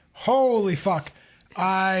 Holy fuck.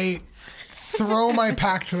 I throw my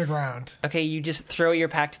pack to the ground. Okay, you just throw your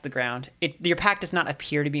pack to the ground. Your pack does not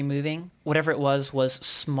appear to be moving. Whatever it was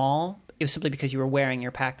small. It was simply because you were wearing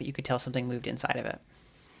your pack that you could tell something moved inside of it.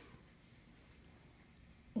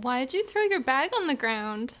 Why'd you throw your bag on the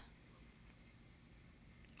ground?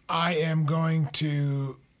 I am going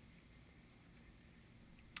to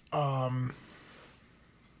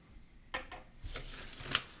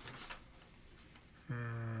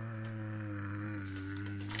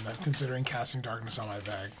I'm considering casting darkness on my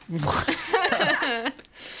bag.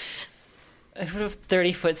 I put a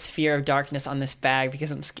 30-foot sphere of darkness on this bag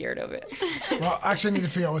because I'm scared of it. Well, actually, I need to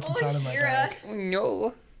figure out what's inside of my bag.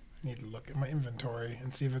 No. I need to look at my inventory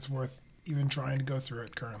and see if it's worth even trying to go through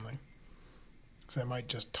it currently. Because I might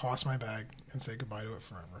just toss my bag and say goodbye to it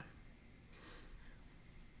forever.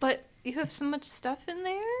 But you have so much stuff in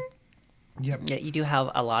there? Yep. Yeah, you do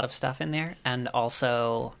have a lot of stuff in there, and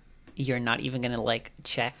also you're not even going to,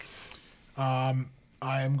 check. I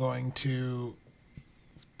am going to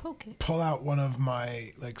Poke it. pull out one of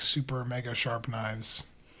my, super mega sharp knives.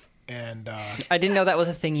 And, I didn't know that was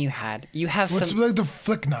a thing you had. You have what's some... like the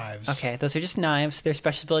flick knives? Okay, those are just knives. They're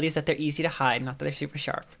special abilities that they're easy to hide, not that they're super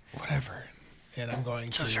sharp. Whatever. And I'm going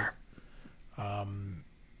to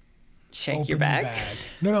Shank open your the bag.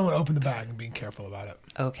 No, I'm going to open the bag and being careful about it.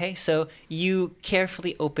 Okay, so you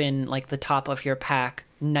carefully open, the top of your pack,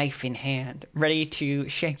 knife in hand, ready to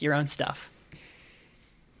shank your own stuff.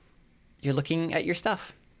 You're looking at your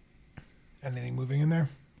stuff. Anything moving in there?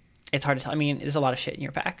 It's hard to tell. I mean, there's a lot of shit in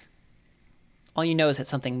your pack. All you know is that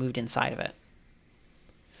something moved inside of it.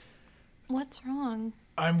 What's wrong?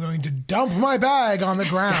 I'm going to dump my bag on the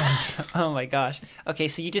ground. Oh my gosh. Okay,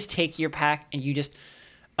 so you just take your pack and you just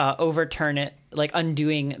overturn it,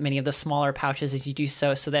 undoing many of the smaller pouches as you do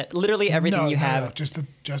so that literally everything you have... No, just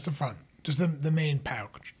the front. Just the main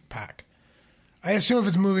pack. I assume if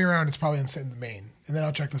it's moving around, it's probably in the main. And then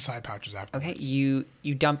I'll check the side pouches afterwards. Okay, you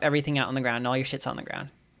dump everything out on the ground, and all your shit's on the ground.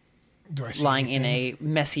 Do I see Lying in anything? a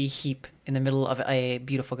messy heap in the middle of a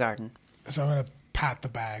beautiful garden. So I'm going to pat the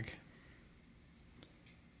bag.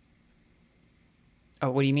 Oh,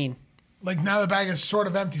 what do you mean? Now the bag is sort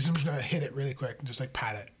of empty, so I'm just going to hit it really quick and just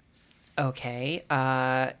pat it. Okay,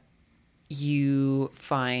 you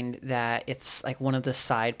find that it's one of the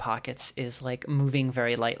side pockets is moving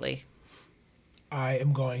very lightly. I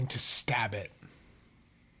am going to stab it.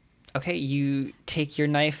 Okay, you take your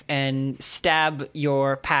knife and stab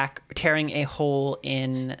your pack, tearing a hole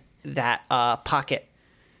in that pocket,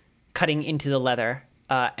 cutting into the leather,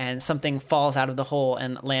 and something falls out of the hole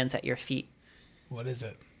and lands at your feet. What is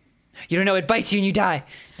it? You don't know, it bites you and you die.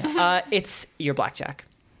 It's your blackjack.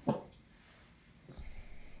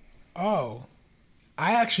 Oh.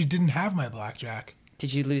 I actually didn't have my blackjack.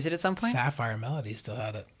 Did you lose it at some point? Sapphire Melody still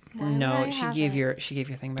had it. Why would No, I she have gave it? your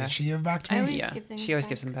thing back. Did she give it back to I me? always Yeah, give things she always back.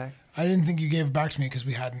 gives them back. I didn't think you gave it back to me because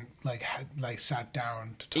we hadn't sat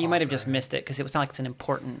down to talk. You might have or just anything. missed it because it was not like it's an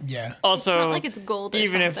important, Yeah. Also, It's not like it's gold or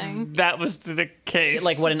even something. if that was the case,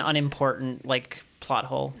 what an unimportant plot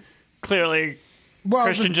hole. clearly Well,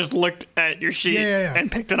 Christian just looked at your sheet Yeah. and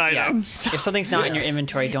picked an Yeah. item. If something's not in your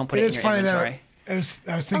inventory, don't put it it is in your funny inventory. that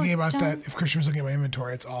I was thinking about John. that. If Christian was looking at my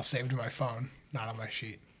inventory, it's all saved in my phone, not on my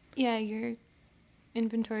sheet. Yeah, your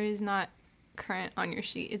inventory is not current on your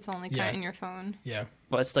sheet. It's only current Yeah. in your phone. Yeah.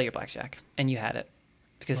 Well, it's still your blackjack, and you had it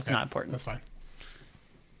because it's Okay, not important. That's fine.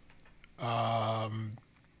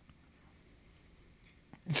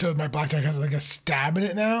 So my blackjack has a stab in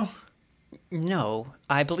it now? No,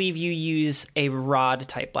 I believe you use a rod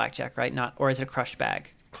type blackjack, right? Or is it a crushed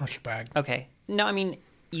bag? Crushed bag. Okay. No, I mean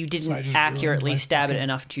you So I didn't just accurately ruined my stab it fucking-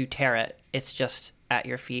 enough to tear it. It's just at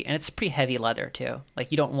your feet, and it's pretty heavy leather too.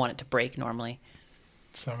 You don't want it to break normally.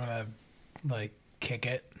 So I'm gonna kick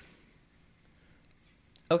it.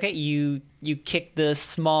 Okay, you kick the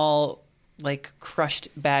small, like, crushed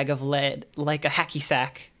bag of lead like a hacky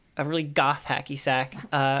sack, a really goth hacky sack,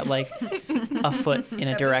 like a foot in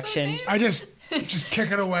a direction. I just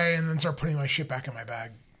kick it away and then start putting my shit back in my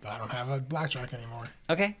bag. I don't have a blackjack anymore.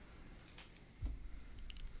 Okay.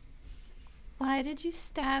 Why did you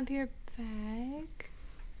stab your bag?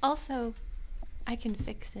 Also, I can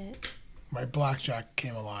fix it. My blackjack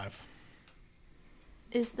came alive.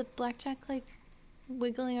 Is the blackjack, like,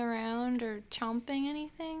 wiggling around or chomping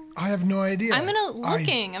anything? I have no idea. I'm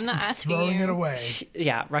looking. I'm not asking throwing you. it away.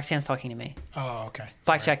 Yeah, Roxanne's talking to me. Oh, okay.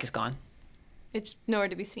 Blackjack is gone. It's nowhere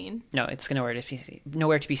to be seen. No, it's nowhere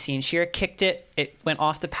to be seen. Shira kicked it. It went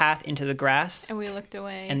off the path into the grass. And we looked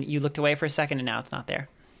away. And you looked away for a second, and now it's not there.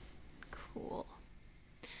 Cool.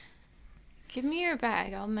 Give me your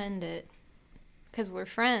bag. I'll mend it. Because we're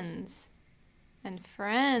friends. And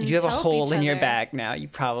friends If you have a help hole each in your other. bag now, you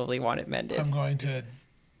probably want it mended. I'm going to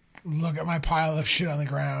look at my pile of shit on the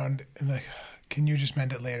ground and be like, can you just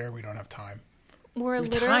mend it later? We don't have time. We're You're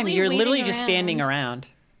literally literally just standing around.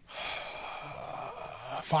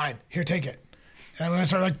 Fine. Here, take it. And I'm going to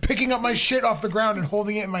start like picking up my shit off the ground and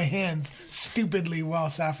holding it in my hands stupidly while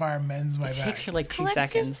Sapphire mends my It bag. takes you like 2 Collect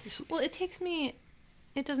seconds. Well, it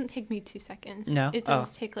doesn't take me 2 seconds. No? It does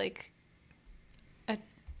Oh. take like a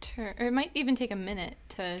turn, or it might even take a minute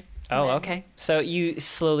to. Oh, mend. okay. So you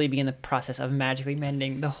slowly begin the process of magically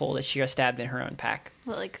mending the hole that Shira stabbed in her own pack.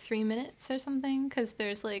 What, like 3 minutes or something? Because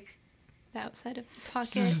there's like the outside of the This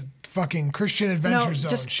pocket. is fucking Christian Adventure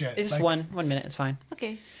Zone shit. It's Like, 1 minute. It's fine.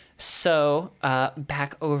 Okay. So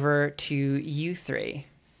back over to you three.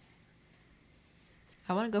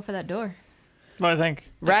 I want to go for that door. What do I think?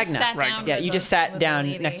 Ragnar. sat down Yeah, with you the- just sat with the down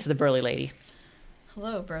lady. next to the burly lady.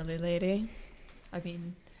 Hello, burly lady. I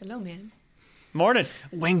mean, hello, man. Morning.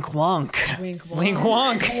 Wink wonk. Wink, Wink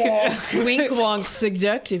wonk. Wink wonk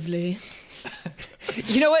seductively.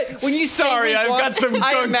 You know what? When you say Sorry, wink I've wonk, got some I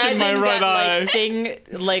gunk in imagine my right that, eye. like, thing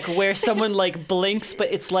like where someone like blinks,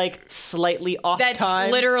 but it's like slightly off That's time.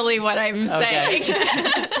 literally what I'm saying.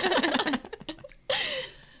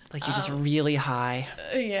 Like you're just really high.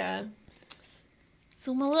 Yeah.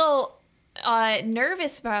 So I'm a little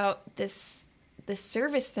nervous about this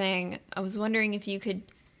service thing. I was wondering if you could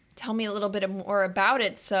tell me a little bit more about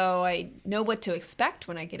it so I know what to expect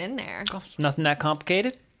when I get in there. Oh, nothing that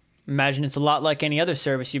complicated. Imagine it's a lot like any other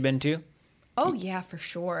service you've been to. Oh, yeah, for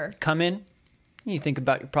sure. Come in, you think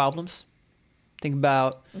about your problems, think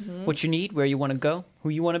about what you need, where you want to go, who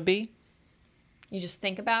you want to be. You just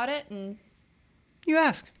think about it and You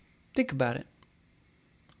ask, think about it.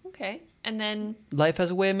 okay. And then Life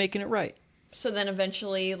has a way of making it right. so then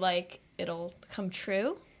eventually like it'll come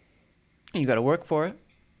true. You got to work for it,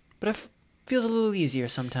 but it feels a little easier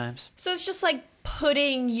sometimes. So it's just like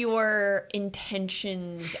putting your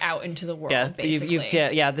intentions out into the world, Yeah, basically.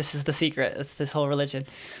 yeah. This is the secret. It's this whole religion,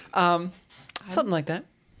 something like that.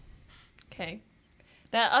 Okay.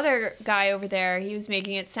 That other guy over there, he was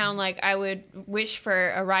making it sound like I would wish for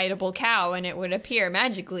a rideable cow and it would appear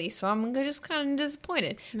magically. So I'm just kind of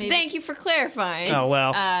disappointed. But Maybe- thank you for clarifying. Oh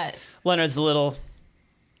well, Uh, Leonard's a little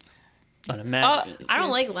unimaginative. I don't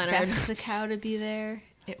like Leonard. Expect the cow to be there.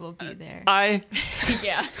 It will be there. I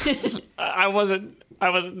Yeah. wasn't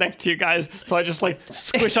next to you guys, so I just like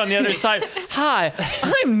squish on the other side. Hi,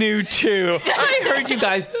 I'm new too. I heard you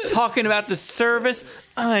guys talking about the service.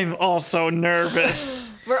 I'm also nervous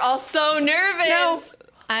We're all so nervous. Now,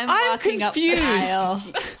 I'm I'm walking up the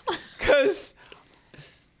confused. aisle. because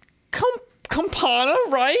Campana,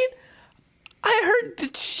 right? I heard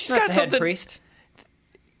that she's That's got a head something. priest.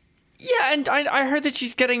 Yeah, and I heard that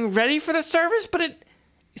she's getting ready for the service, but it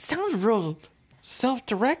sounds real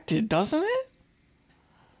self-directed, doesn't it?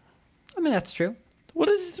 I mean, that's true. What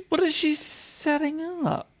is she setting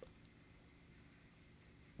up?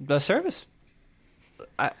 The service.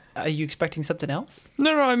 Are you expecting something else?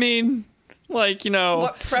 No, I mean, like, you know,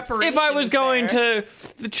 What preparation if I was is going there? to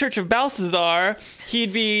the Church of Balthazar, he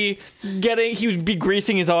would be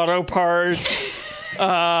greasing his auto parts,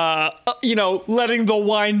 you know, letting the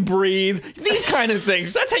wine breathe, these kind of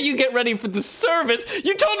things. That's how you get ready for the service.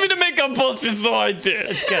 You told me to make up bullshit, so I did.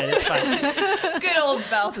 It's good. It's fine. Good old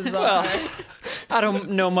Balthazar. I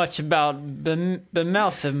don't know much about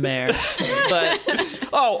Bemelfemere,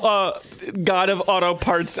 but God of auto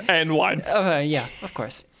parts and wine. yeah, of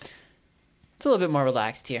course. It's a little bit more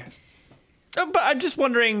relaxed here. But I'm just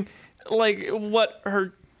wondering, like, what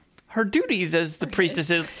her duties as the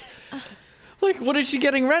priestess is. Like, what is she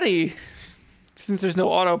getting ready? Since there's no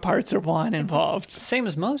auto parts or wine involved. Same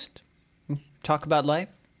as most. Talk about life.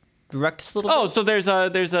 Direct us a little Oh, bit. so there's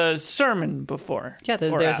a sermon before. Yeah,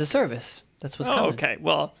 there's or a after. service. That's what's Oh, coming. okay.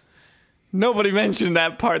 Well, nobody mentioned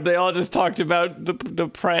that part. They all just talked about the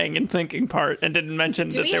praying and thinking part and didn't mention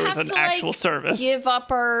Do that we there was have an to, actual service. give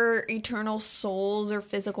up our eternal souls or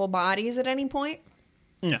physical bodies at any point?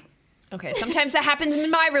 No. Okay, sometimes that happens in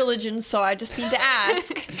my religion, so I just need to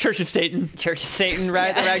ask. Church of Satan. Church of Satan,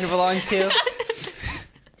 right? That Ragnar belongs to.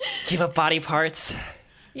 Give up body parts.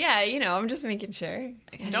 Yeah, I'm just making sure.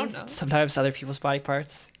 I don't know. Sometimes other people's body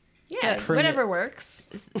parts. Yeah, Prune whatever works.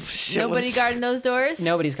 Shit, Nobody what's- guarding those doors.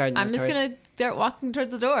 Nobody's guarding those I'm just doors. gonna start walking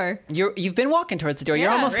towards the door. You've been walking towards the door. You're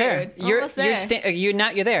Yeah, almost there. rude. You're Almost you're there. you're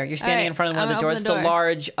not. You're there. You're standing right, in front of one I'm of the gonna doors. open It's the a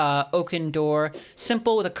door. large oaken door,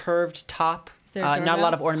 simple with a curved top. there a Not a doorbell?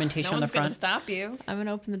 lot of ornamentation No on the one's gonna front. stop you. I'm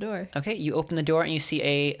gonna open the door. Okay, you open the door and you see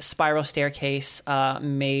a spiral staircase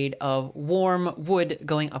made of warm wood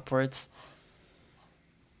going upwards.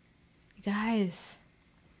 You guys,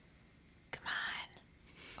 come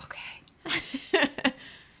on. Okay.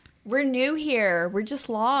 We're new here. We're just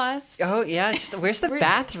lost. Oh yeah, where's the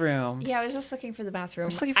bathroom? Yeah, I was just looking for the bathroom.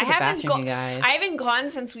 just looking for I the haven't bathroom, you guys. I haven't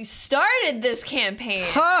gone since we started this campaign.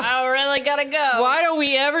 Huh. I really gotta go. Why don't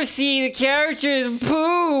we ever see the characters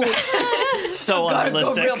poo? So Gotta go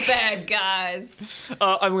unrealistic. real bad, guys.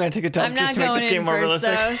 I'm going to take a dump I'm just not to make going this game in more first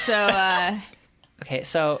realistic. though, so Okay,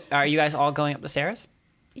 so are you guys all going up the stairs?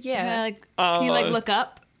 Yeah. can you look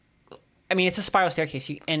up? I mean, it's a spiral staircase,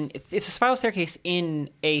 it's a spiral staircase in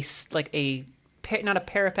not a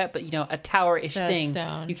parapet, but a tower-ish That's thing.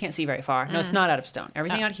 stone. You can't see very far. No, it's not out of stone.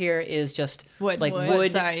 Everything out here is just Wood. like Wood.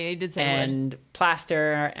 wood Sorry, you did say wood. and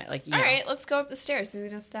plaster. Like All right, let's go up the stairs.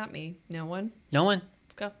 Who's gonna stop me? No one. no one.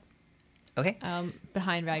 Let's go. Okay,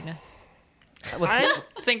 Behind Ragnar. what's I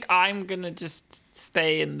think I'm going to just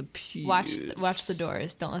stay in the pews. Watch the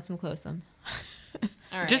doors. Don't let them close them.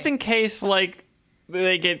 All right. Just in case,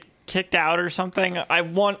 they get kicked out or something, I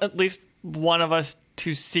want at least one of us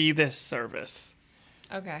to see this service.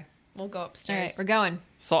 Okay, we'll go All upstairs. right, we're going.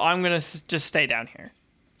 So I'm going to just stay down here.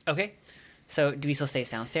 Okay, so Dweezil stays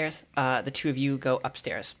downstairs. The two of you go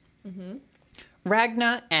upstairs.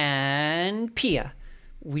 Ragna and Pia,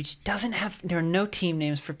 which doesn't have. There are no team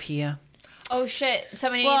names for Pia. Oh shit!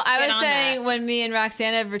 Somebody Well, needs to I get was on saying that. when me and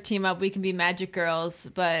Roxanne ever team up, we can be magic girls,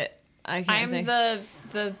 but I can't I'm think.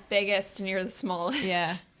 the biggest and you're the smallest.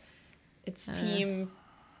 Yeah. It's team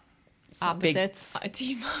Opposites.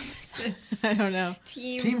 team opposites. I don't know.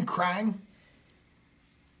 Team Krang.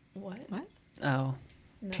 What? What? Oh,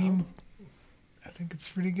 No. Team. I think it's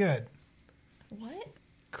pretty good. What?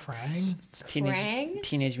 Krang. it's Krang?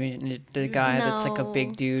 teenage mutant. The guy that's like a No.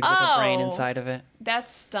 big dude with a brain Oh. inside of it.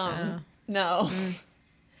 That's dumb. Oh. No.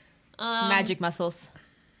 Magic muscles.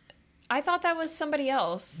 I thought that was somebody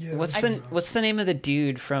else. Yeah, What's that's- what's the name of the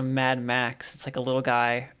dude from Mad Max? It's like a little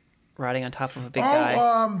guy riding on top of a big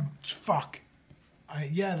guy. Fuck.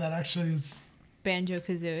 Yeah, that actually is Banjo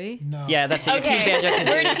Kazooie. no. Yeah, that's it. Okay, Team Banjo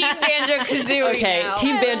we're Kazooie. Team Banjo Kazooie. Okay, now.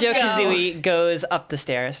 Team Let's Banjo go. Kazooie goes up the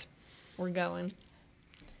stairs. We're going.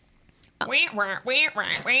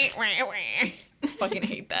 Fucking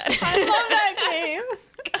hate that. That game.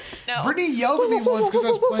 No. Brittany yelled at me once because I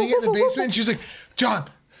was playing it in the basement, and she's like, "John."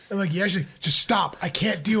 I'm like, "Yeah, actually, just stop. I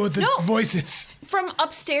can't deal with the No. voices." From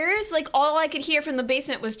upstairs, all I could hear from the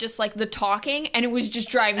basement was just the talking, and it was just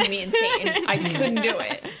driving me insane. I couldn't do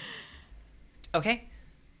it. Okay.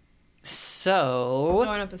 So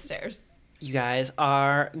Going up the stairs. you guys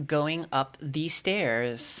are going up the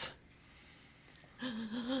stairs.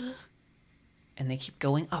 And they keep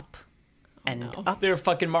going up. And no. up They're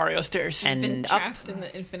fucking Mario stairs. and Been up trapped in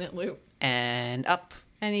the infinite loop. and up.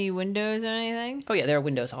 Any windows or anything? Oh yeah, there are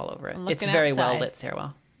windows all over it. I'm It's a looking very outside. well lit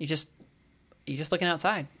stairwell. You're just looking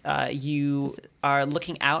outside. You are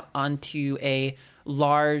looking out onto a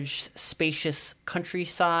large, spacious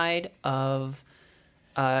countryside of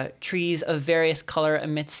trees of various color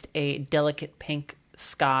amidst a delicate pink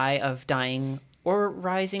sky of dying or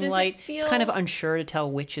rising Does it light. feel- It's kind of unsure to tell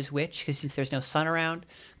which is which because there's no sun around.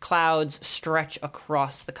 Clouds stretch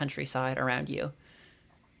across the countryside around you.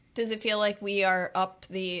 Does it feel like we are up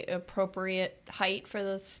the appropriate height for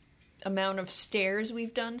the amount of stairs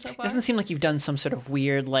we've done so It far? doesn't seem like you've done some sort of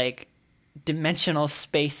weird dimensional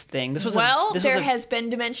space thing. This was has been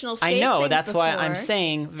dimensional space. I know. things That's why I'm before.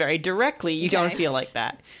 saying very directly. You don't Okay. feel like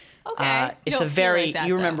that. Okay. It's don't a feel very. like that,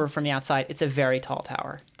 you though. remember from the outside. It's a very tall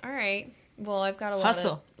tower. All right. Well, I've got a lot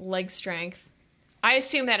Hustle. of leg strength. I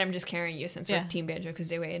assume that I'm just carrying you since Yeah. we're Team Banjo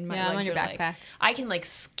Kazooie, and my Yeah, I'm legs on your are backpack. I can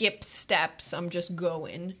skip steps. I'm just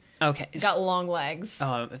going. Okay. Got long legs.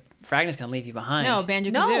 Ragnar's gonna leave you behind. No,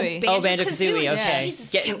 Banjo No, Kazooie. Banjo Kazooie. Banjo-Kazooie, Okay. Jesus,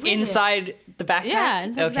 Get get with inside the backpack. Yeah,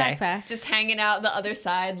 inside okay. the backpack. Just hanging out the other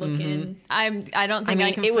side, looking. I don't I think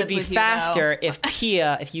mean, can it would flip be with you, faster though. if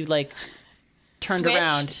Pia, if you turned Switched?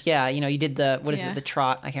 around. Yeah, you did the Yeah. the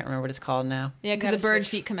trot. I can't remember what it's called now. Yeah, gotta because the bird switch.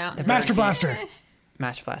 feet come out. The Master Blaster.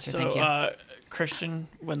 Master Blaster. So, Thank you. Christian,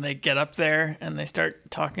 when they get up there and they start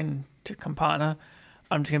talking to Campana,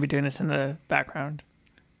 I'm just gonna be doing this in the background.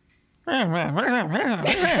 Yeah,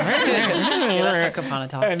 that's how Campana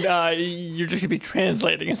talks. And you're just gonna be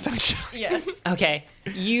translating essentially. Yes. Okay,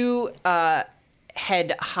 you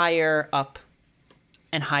head higher up,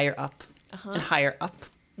 and higher up, and higher up,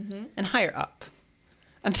 and higher up,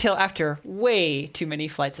 until after way too many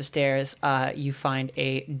flights of stairs, you find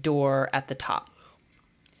a door at the top.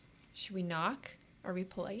 Should we knock? Are we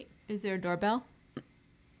polite? Is there a doorbell?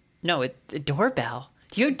 No, it's a doorbell.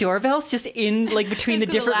 Do you have doorbells just in between the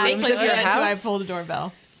different rooms of your Do I house? pull the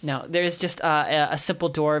doorbell? No, there's just a simple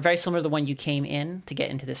door, very similar to the one you came in to get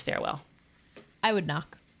into the stairwell. I would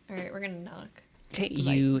knock. All right, we're gonna knock. Okay,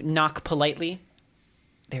 you knock politely.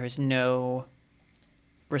 There is no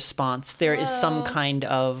response. There is some kind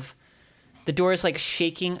of... The door is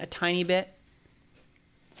shaking a tiny bit.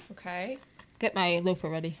 Okay. Get my loafer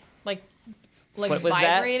ready. Like What was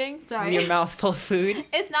that? vibrating? With Sorry. your mouth full of food.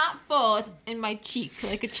 It's not full. It's in my cheek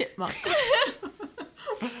like a chipmunk.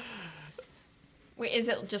 Wait, is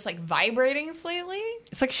it just vibrating slightly?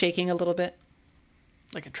 It's shaking a little bit.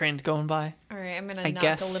 Like a train's going by. All right, I'm gonna I knock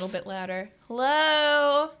guess- a little bit louder.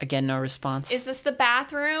 Hello? Again, no response. Is this the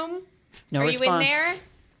bathroom? No Are response. you in there?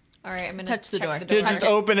 All right, I'm gonna Touch the check door. The door. You just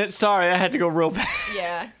open it. Sorry, I had to go real bad.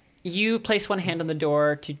 Yeah. You place one hand on the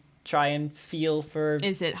door to try and feel for...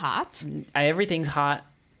 Is it hot? Everything's hot.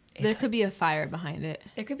 There could be a fire behind it.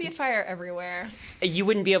 There could be a fire everywhere. You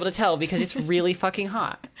wouldn't be able to tell because it's really fucking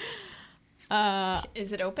hot.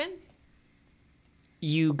 Is it open?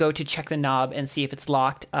 You go to check the knob and see if it's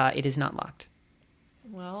locked. It is not locked.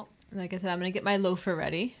 Well, Like I said, I'm gonna get my loafer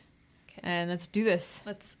ready, and let's do this.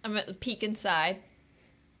 I'm gonna peek inside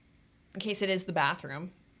in case it is the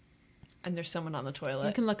bathroom and there's someone on the You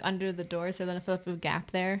toilet. can look under the door, so then if there's a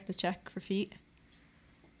gap there to check for feet.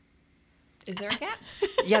 Is there a gap?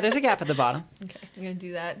 Yeah, there's a gap at the bottom. Okay, I'm gonna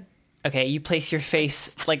do that. Okay, you place your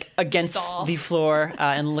face against Stall. the floor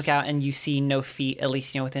and look out, and you see no feet. At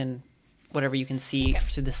least within whatever you can see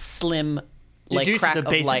through the slim You do see crack the of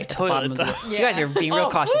base of light the at the bottom toilet, of the door. though. You guys are being real Oh,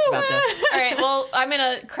 cautious about this. All right, well, I'm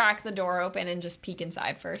gonna crack the door open and just peek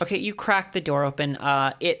inside first. Okay, you crack the door open.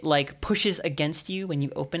 It pushes against you when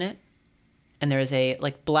you open it, and there is a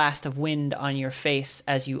blast of wind on your face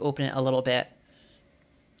as you open it a little bit,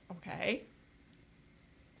 Okay.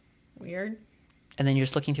 Weird. and then you're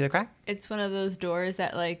just looking through the crack. It's one of those doors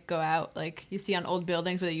that go out, you see on old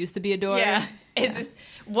buildings where there used to be a door. Yeah.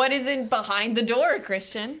 What is in behind the door,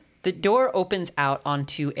 Christian? The door opens out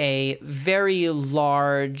onto a very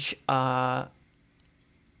large, I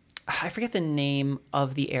forget the name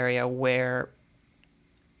of the area where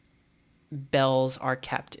bells are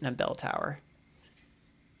kept in a bell tower.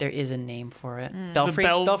 There is a name for it. Belfry?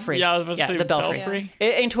 Belfry. Yeah, I was about to say the belfry. belfry.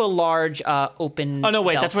 Into a large open Oh no,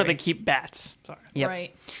 wait, that's where belfry. they keep bats. Sorry. Yep.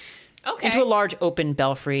 Right. Okay. Into a large open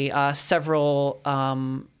belfry. Several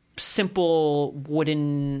simple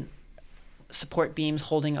wooden support beams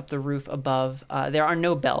holding up the roof above. There are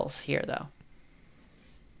no bells here, though.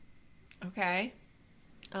 Okay.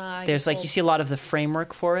 There's you see a lot of the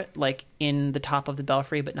framework for it, in the top of the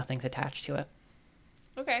belfry, but nothing's attached to it.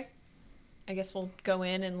 Okay. I guess we'll go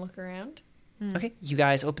in and look around. Okay, you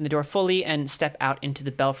guys open the door fully and step out into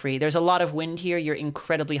the belfry. There's a lot of wind here. You're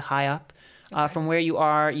incredibly high up. From where you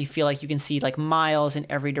are, you feel like you can see miles in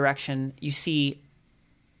every direction. You see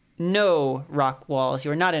no rock walls.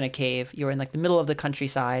 You are not in a cave. You are in the middle of the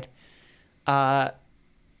countryside. In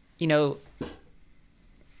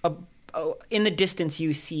the distance,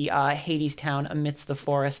 you see Hades Town amidst the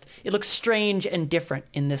forest. It looks strange and different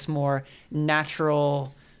in this more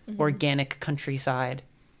natural, organic countryside.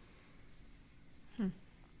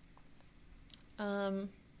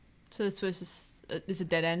 So this was just it's a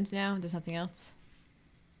dead end now. There's nothing else.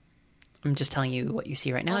 I'm just telling you what you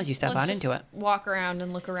see right now as you step Let's out just into it. Walk around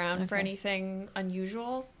and look around for Okay. anything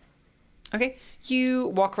unusual. Okay, you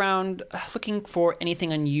walk around looking for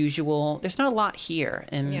anything unusual. There's not a lot here,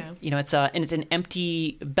 and Yeah. it's an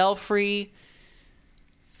empty belfry.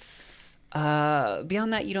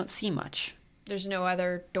 Beyond that, you don't see much. There's no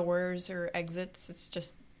other doors or exits. It's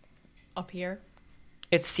just up here.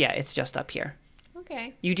 It's just up here.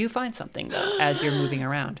 Okay. You do find something though as you're moving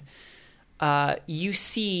around. You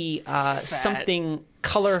see something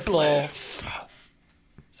colorful.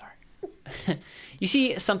 Sorry. You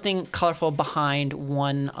see something colorful behind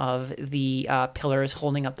one of the pillars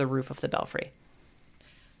holding up the roof of the belfry.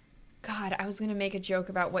 God, I was gonna make a joke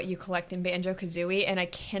about what you collect in Banjo-Kazooie, and I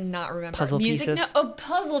cannot remember. Puzzle Music pieces? No- oh,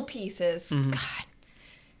 puzzle pieces.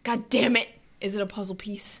 God damn it! Is it a puzzle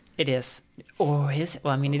piece? It is. Or is it?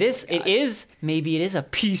 Well, I mean, it is. It is. Maybe it is a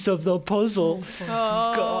piece of the puzzle.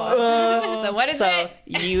 So what is so it?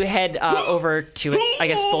 you head over to it. I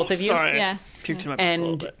guess both of you. Sorry. Yeah. Puked in my mouth a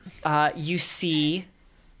little And bit. you see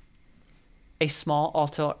a small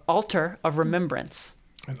altar of remembrance.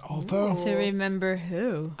 An alto. To remember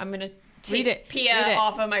who? I'm gonna Read take it. Pia Read it.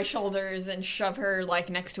 off of my shoulders and shove her like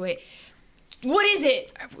next to it. What is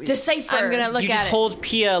it? Decipher. I'm gonna look you at just it. hold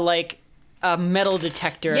Pia like a metal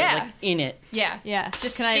detector Yeah. like, in it. Yeah. Yeah.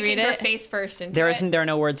 Just Can I sticking read her it? face first into There it. isn't. There are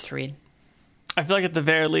no words to read. I feel like at the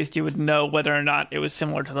very least you would know whether or not it was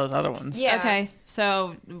similar to those other ones. Yeah. Okay,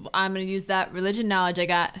 so I'm gonna use that religion knowledge I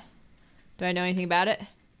got. Do I know anything about it?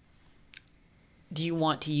 Do you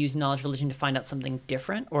want to use knowledge religion to find out something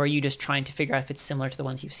different, or are you just trying to figure out if it's similar to the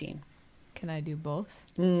ones you've seen? Can I do both?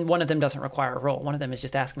 One of them doesn't require a roll. One of them is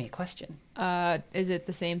just ask me a question. Is it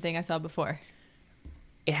the same thing I saw before?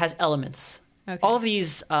 It has elements. Okay. All of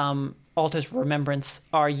these altars of remembrance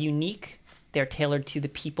are unique. They're tailored to the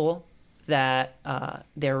people that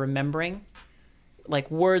they're remembering,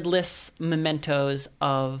 like wordless mementos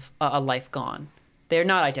of a life gone. They're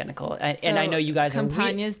not identical, and I know you guys are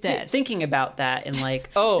Campagna's dead. thinking about that and like,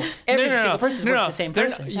 oh, every single person's worth the same They're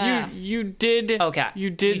person. not- You did. Okay. You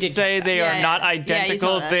did You did say catch that. they Yeah, are yeah. not Yeah, you identical.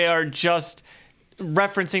 told us. They are just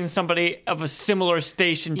referencing somebody of a similar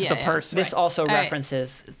station to Yeah, the yeah. person. This also All right.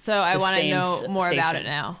 references, So I the want to same know more about it station.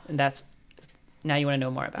 now. and that's now you want to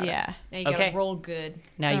know more about it. Yeah. Now you gotta Okay. roll good.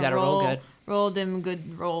 Now you got to roll good. Roll them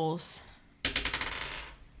good rolls.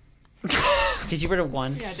 Did you roll a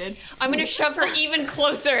 1? I did. I'm gonna shove her even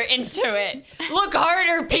closer into it. Look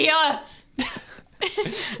harder, Pia.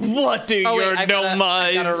 What do Oh, wait, your I gotta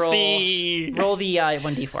nomas roll- see? Roll the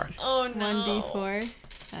 1d4. Oh no. 1d4.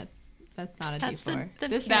 That's not a That's d4. the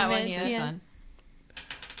This that pyramid, one, yeah. This one.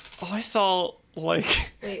 Oh, I saw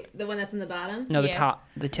like Wait, the one that's in the bottom? No, the Yeah. top,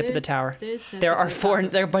 the tip of the tower. There's There are four.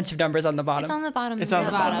 There are a bunch of numbers on the bottom. It's on the bottom. it's of on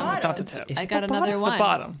the bottom. bottom. It's not the tip. Is I it got the another bottom? one. The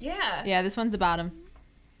bottom. Yeah. Yeah, this one's the bottom.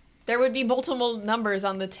 There would be multiple numbers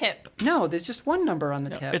on the tip. No, there's just one number on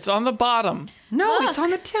the tip. It's on the bottom. No, it's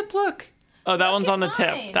on the tip. Look. Oh, that one's at on the mine.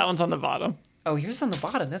 tip. That one's on the bottom. Oh, yours is on the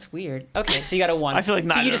bottom. That's weird. Okay, so you got a 1. I feel like so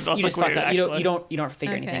neither you of just those you just look fucked weird, up. actually. You don't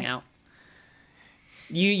figure Okay. anything out.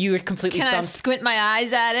 You were completely Can I stumped. squint my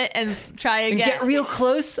eyes at it and try And again? get real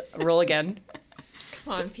close. Roll again.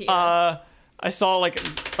 Come on, Pia. I saw like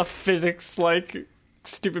a physics like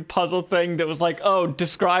stupid puzzle thing that was like, oh,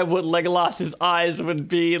 describe what Legolas's eyes would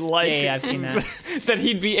be like. Yeah, I've seen that. That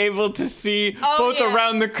he'd be able to see Oh, both yeah.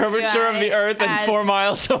 around the curvature of the I Earth and add- 4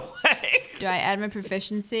 miles away. Do I add my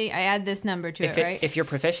proficiency? I add this number to If it, right? if you're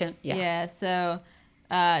proficient, yeah. Yeah, so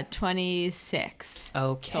 26.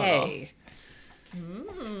 Okay.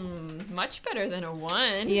 Much better than a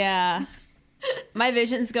 1. Yeah. My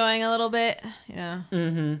vision's going a little bit, you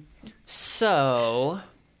know. So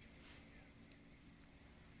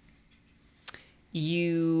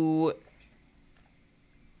you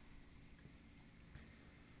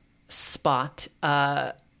spot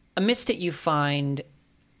amidst it you find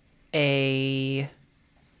there's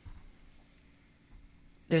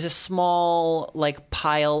a small like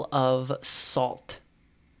pile of salt.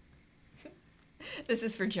 This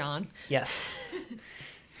is for John. Yes.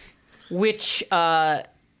 Which,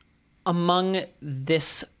 among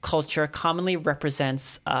this culture, commonly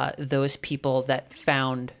represents those people that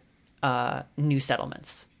found new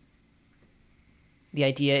settlements. The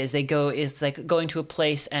idea is is like going to a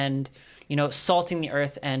place and, salting the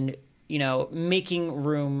earth and, making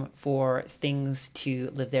room for things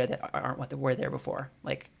to live there that aren't what were there before.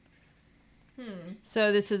 Like,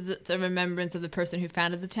 So this is a remembrance of the person who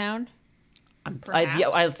founded the town?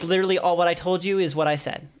 Perhaps. literally all what I told you is what I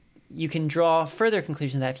said. You can draw further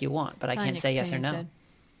conclusions of that if you want, but I can't say yes or no. Said.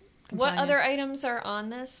 What Campania. other items are on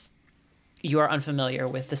this? You are unfamiliar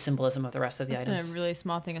with the symbolism of the rest of the That's items. a really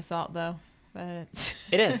small thing of salt, though. But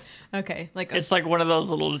It is. okay, like It's like one of those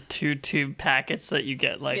little 2-tube packets that you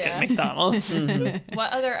get like Yeah. at McDonald's.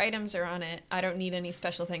 What other items are on it? I don't need any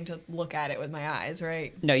special thing to look at it with my eyes,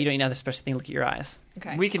 right? No, you don't need another special thing to look at your eyes.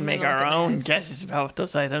 Okay. We can I'm make gonna look our at my own eyes. guesses about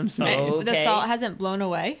those items. Oh. Maybe, the Okay. salt hasn't blown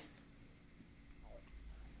away.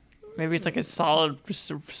 maybe it's like a solid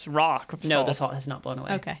rock of No, salt. the salt has not blown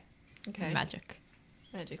away. Okay, Okay. magic.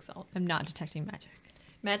 Magic salt. I'm not detecting magic.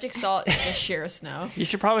 Magic salt is just sheer snow. You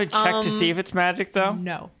should probably check to see if it's magic, though.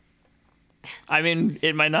 No. I mean,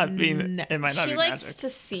 it might not be. No. It might not She be likes magic. to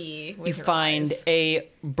see with You her find eyes. a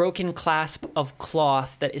broken clasp of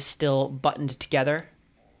cloth that is still buttoned together.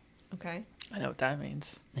 Okay. I know what that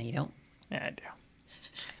means. No, you don't. Yeah, I do.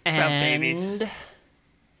 And About babies.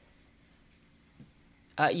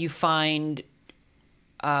 You find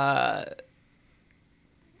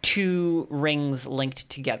 2 rings linked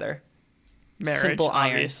together. Marriage, Simple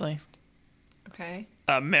iron. obviously. Okay.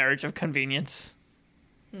 A marriage of convenience.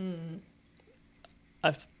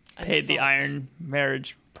 I've paid the Insult. iron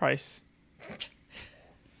marriage price.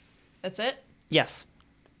 That's it? Yes.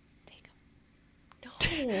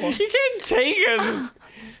 You can't take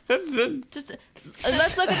it. Just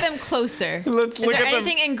let's look at them closer. Let's Is look there at them.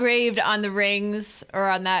 anything engraved on the rings or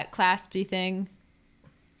on that claspy thing?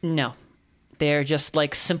 No. They're just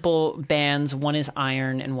like simple bands. One is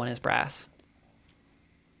iron and one is brass.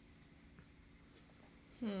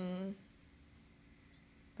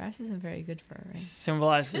 Brass isn't very good for a ring.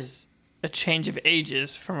 Symbolizes a change of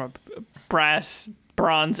ages from a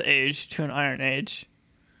bronze age to an iron age.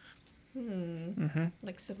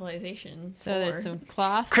 Like civilization. So there's some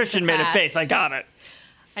cloth. Christian with made a clasp. face. I got it.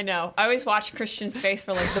 I know. I always watch Christian's face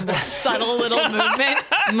for like the most subtle little movement.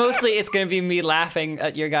 Mostly it's going to be me laughing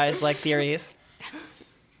at your guys' like theories.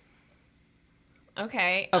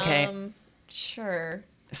 Okay. Okay. Sure.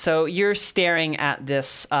 So you're staring at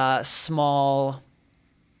this small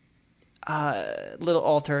little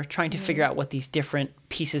altar, trying to figure out what these different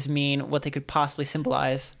pieces mean, what they could possibly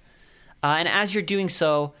symbolize. And as you're doing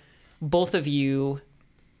so, both of you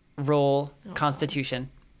roll Constitution.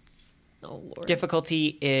 Oh Lord.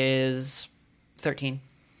 Difficulty is 13.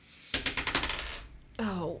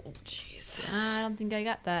 Oh jeez. I don't think I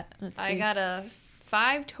got that. Let's I see. got a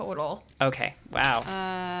 5 total. Okay,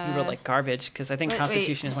 wow. You rolled like garbage, because I think wait,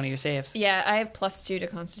 Constitution is one of your saves. Yeah, I have +2 to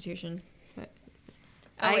Constitution.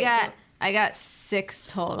 I got 6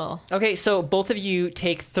 total. Okay, so both of you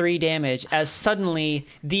take 3 damage as suddenly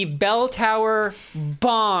the bell tower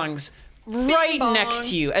bongs right bong.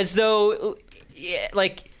 next to you, as though, yeah,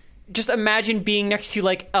 like, just imagine being next to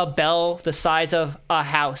like a bell the size of a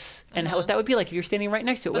house, and what that would be like if you're standing right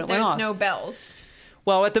next to it when But it went there's off. no bells.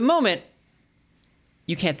 Well, at the moment,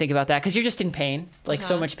 you can't think about that because you're just in pain, like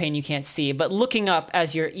so much pain you can't see. But looking up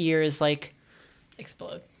as your ears like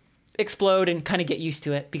explode and kind of get used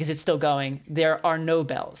to it because it's still going, there are no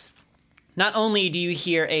bells. Not only do you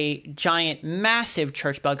hear a giant, massive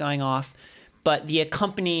church bell going off, but the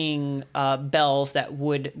accompanying bells that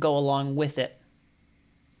would go along with it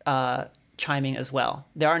chiming as well.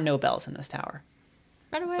 There are no bells in this tower.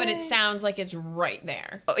 Run away. But it sounds like it's right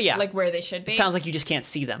there. Oh, yeah. Like where they should be. It sounds like you just can't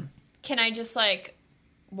see them. Can I just like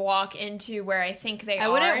walk into where I think they are? I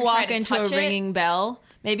wouldn't and try walk to into a touch it? ringing bell.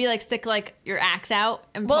 Maybe like stick like your axe out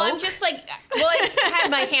and Well, poke. I'm just like, I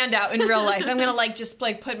have my hand out in real life. I'm gonna like just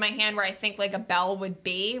like put my hand where I think like a bell would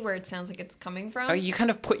be, where it sounds like it's coming from. Or you kind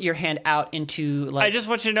of put your hand out into like I just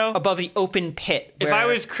want you to know, above the open pit. if where- I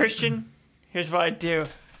was Christian, here's what I'd do.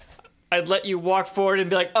 I'd let you walk forward and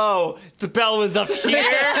be like, oh, the bell was up here.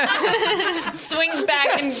 Swings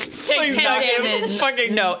back and take Swings 10 back and damage.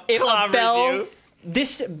 fucking No, if a clobbers bell, you.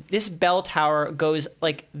 this bell tower goes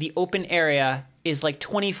like the open area is like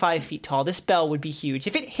 25 feet tall. This bell would be huge.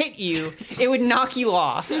 If it hit you, it would knock you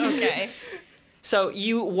off. Okay. So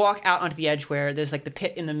you walk out onto the edge where there's like the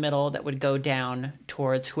pit in the middle that would go down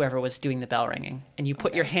towards whoever was doing the bell ringing, and you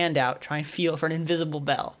put your hand out, try and feel for an invisible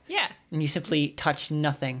bell, Yeah. and you simply touch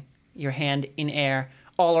nothing. Your hand in air.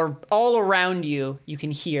 All around you, you can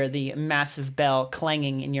hear the massive bell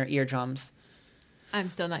clanging in your eardrums. I'm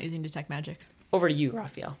still not using detect magic. Over to you,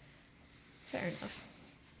 Raphael. Fair enough.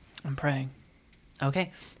 I'm praying.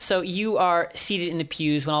 Okay, so you are seated in the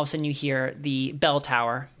pews when all of a sudden you hear the bell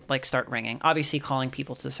tower like start ringing, obviously calling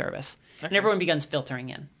people to the service, and everyone begins filtering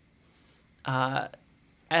in. At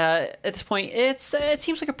this point, it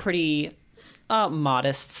seems like a pretty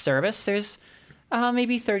modest service. There's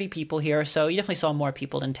maybe 30 people here or so. You definitely saw more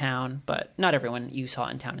people in town, but not everyone you saw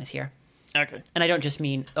in town is here. Okay. And I don't just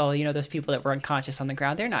mean, oh, you know, those people that were unconscious on the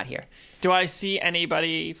ground. They're not here. Do I see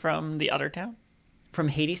anybody from the other town? From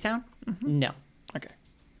Hadestown? No. Okay.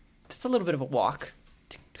 It's a little bit of a walk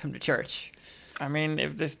to come to church. I mean,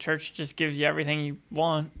 if this church just gives you everything you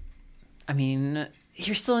want, I mean,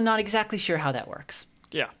 you're still not exactly sure how that works.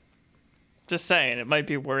 yeah. Just saying, it might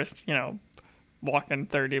be worth, walking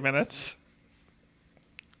 30 minutes.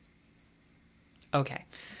 Okay.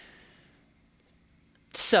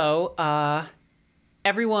 So,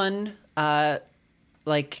 everyone, kind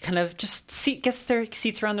of just gets their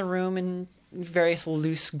seats around the room in various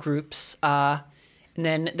loose groups. And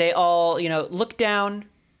then they all, look down,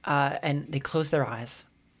 and they close their eyes.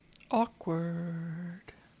 Awkward.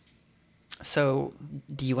 So,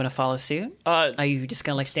 do you want to follow suit? Uh, Are you just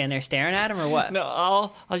gonna stand there staring at him, or what? No,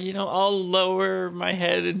 I'll lower my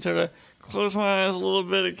head and sort of close my eyes a little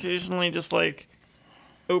bit occasionally, just like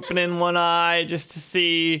opening one eye just to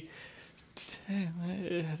see.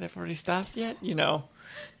 Has that already stopped yet? You know,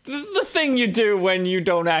 the thing you do when you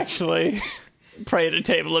don't actually pray at a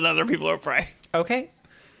table and other people are praying. Okay.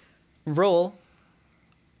 Roll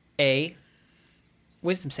a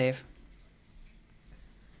wisdom save.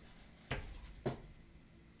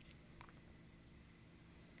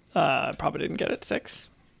 Probably didn't get it. 6.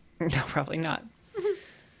 No, probably not.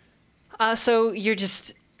 So you're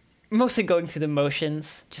just mostly going through the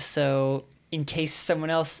motions, just so in case someone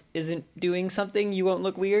else isn't doing something, you won't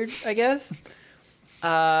look weird, I guess.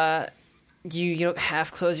 You don't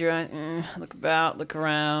half close your eyes, look about, look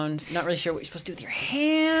around. Not really sure what you're supposed to do with your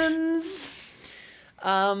hands.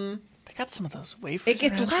 I got some of those wafers. It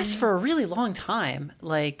around lasts here. for a really long time.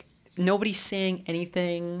 Like, nobody's saying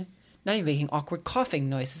anything, not even making awkward coughing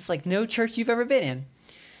noises. Like no church you've ever been in.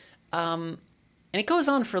 And it goes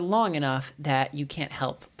on for long enough that you can't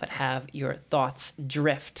help but have your thoughts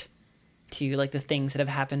drift to, like, the things that have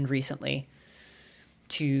happened recently,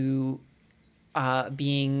 to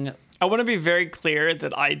being... I want to be very clear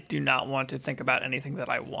that I do not want to think about anything that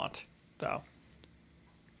I want, though.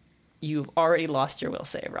 You've already lost your will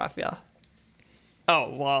save, Raphael.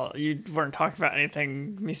 Oh, well, you weren't talking about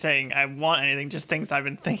anything, me saying I want anything, just things I've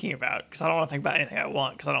been thinking about, because I don't want to think about anything I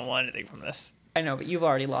want, because I don't want anything from this. I know, but you've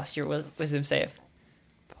already lost your wisdom save.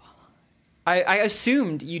 I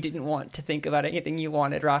assumed you didn't want to think about anything you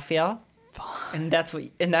wanted, Raphael. And that's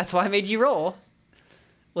why I made you roll.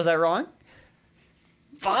 Was I wrong?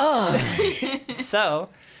 Fine. So,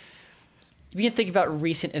 you can think about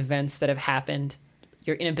recent events that have happened,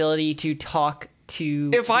 your inability to talk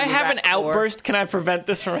to... If I the have an rat core. outburst, can I prevent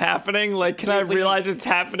this from happening? Like, can I When you- realize it's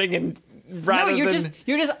happening and rather No, you're than...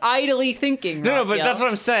 just idly thinking. No, but Raphael. that's what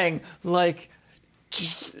I'm saying. Like,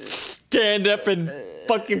 just stand up and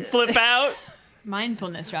fucking flip out.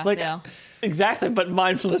 Mindfulness, Like, Raphael. exactly, but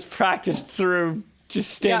mindfulness practiced through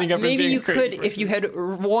just standing up and maybe being you a crazy could person. if you had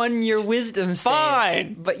won your wisdom save.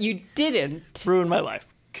 Fine. But you didn't. Ruined my life.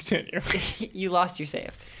 Continue. You lost your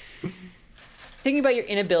save. Thinking about your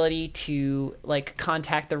inability to, like,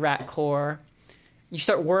 contact the rat core, you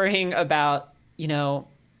start worrying about, you know,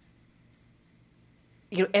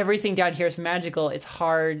 everything down here is magical. It's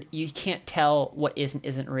hard. You can't tell what is and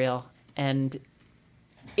isn't real. And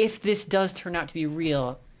if this does turn out to be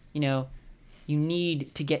real, you know, you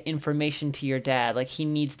need to get information to your dad. Like, he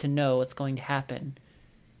needs to know what's going to happen.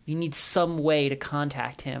 You need some way to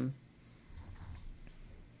contact him.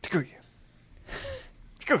 Screw you.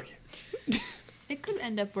 Screw you. It could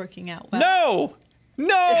end up working out well. No!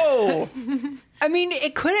 No! I mean,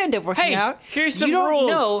 it could end up working Hey, out. here's some you don't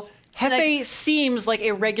rules. know. Hefe Like- seems like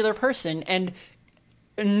a regular person, and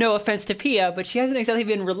no offense to Pia, but she hasn't exactly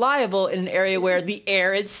been reliable in an area where the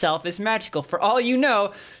air itself is magical. For all you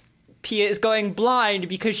know, Pia is going blind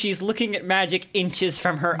because she's looking at magic inches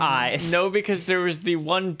from her eyes. No, because there was the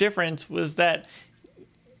one difference was that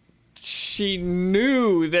she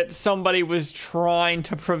knew that somebody was trying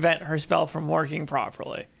to prevent her spell from working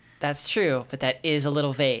properly. That's true, but that is a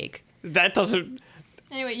little vague. That doesn't...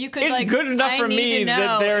 Anyway, you could It's like, good enough I for need me to know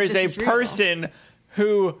that there if is a this real. person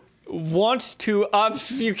who wants to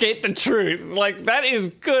obfuscate the truth. Like, that is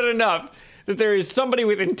good enough that there is somebody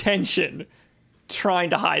with intention trying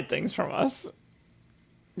to hide things from us.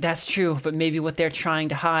 That's true, but maybe what they're trying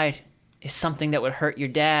to hide is something that would hurt your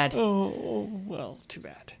dad. Oh, well, too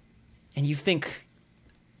bad. And you think,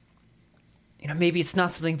 you know, maybe it's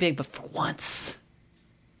not something big, but for once,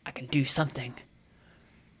 I can do something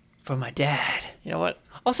for my dad. You know what?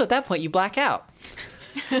 Also, at that point, you black out.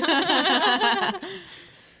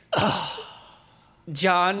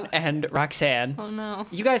 John and Roxanne, Oh no.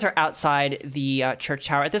 you guys are outside the church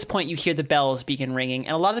tower. At this point, you hear the bells begin ringing,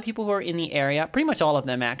 and a lot of the people who are in the area, pretty much all of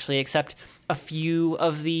them actually, except a few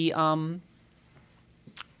of the,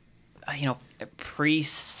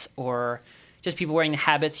 priests or just people wearing the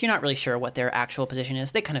habits. You're not really sure what their actual position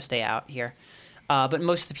is. They kind of stay out here. But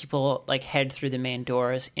most of the people, like, head through the main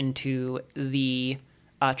doors into the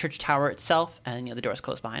church tower itself, and, the doors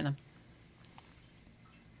close behind them.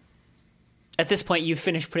 At this point, you've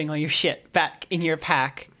finished putting all your shit back in your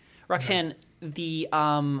pack. Roxanne, the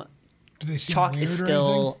Do they seem chalk weird is or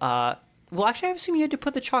still... anything? well, actually, I assume you had to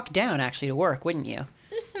put the chalk down, actually, to work, wouldn't you?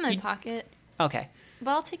 Just in my pocket. Okay.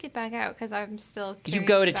 But I'll take it back out because I'm still You curious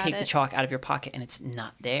go to about take the it. chalk out of your pocket, and it's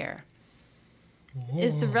not there.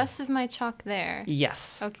 Is the rest of my chalk there?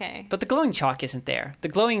 Yes. Okay. But the glowing chalk isn't there. The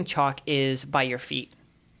glowing chalk is by your feet,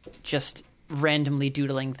 just randomly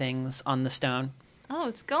doodling things on the stone. Oh,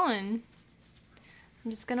 it's going. I'm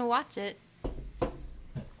just gonna watch it.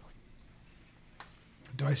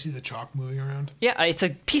 Do I see the chalk moving around? Yeah, it's a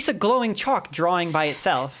piece of glowing chalk drawing by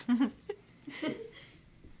itself.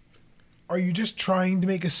 Are you just trying to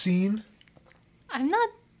make a scene? I'm not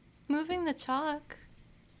moving the chalk.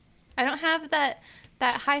 I don't have that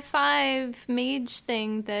high five mage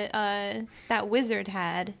thing that that wizard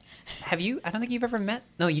had. Have you? I don't think you've ever met.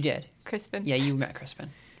 No, you did. Crispin. Yeah, you met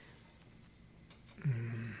Crispin.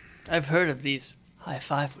 I've heard of these high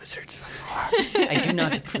five wizards before. I do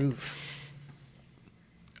not approve.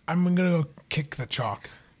 I'm going to go kick the chalk.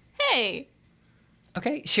 Hey,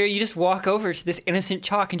 Okay, sure. You just walk over to this innocent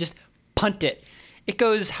chalk and just punt it. It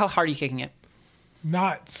goes. How hard are you kicking it?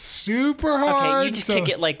 Not super hard. Okay, you just kick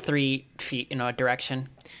it like 3 feet in a direction.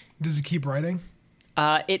 Does it keep writing?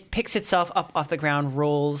 It picks itself up off the ground,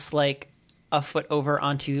 rolls like a foot over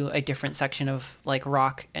onto a different section of like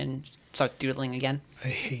rock, and starts doodling again. I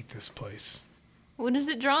hate this place. what is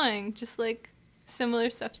it drawing? Just like similar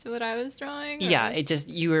stuff to what I was drawing? or- Yeah, it just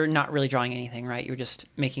you were not really drawing anything, right? You were just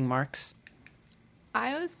making marks.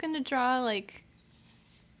 I was gonna draw like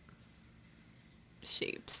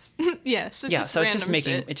shapes. Yeah, so Yeah, just so it's just random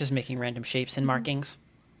making shit. it's just making random shapes and markings.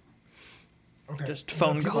 Okay. Just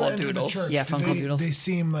phone The people call that enter the doodles. church, Yeah, do phone call they- doodles. They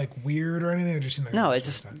seem like weird or anything? Or just seem like No, it's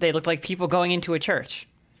just they look like people going into a church.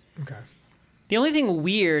 Okay. The only thing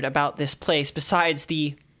weird about this place, besides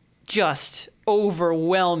the just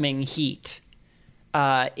overwhelming heat,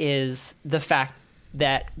 is the fact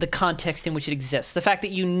that the context in which it exists. The fact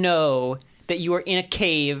that you know that you are in a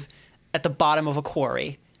cave at the bottom of a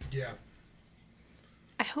quarry. Yeah.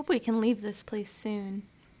 I hope we can leave this place soon.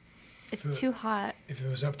 It's Good. too hot. If it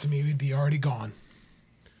was up to me, we'd be already gone.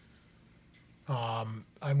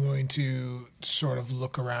 I'm going to sort of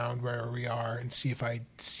look around where we are and see if I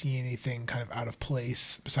see anything kind of out of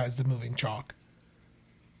place besides the moving chalk.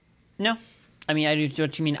 No. I mean, I do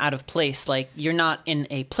what you mean out of place. Like, you're not in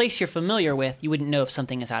a place you're familiar with. You wouldn't know if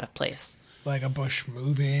something is out of place. Like a bush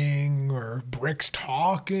moving or bricks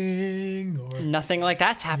talking or Nothing like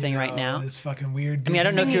that's happening right now. This fucking weird. I mean, I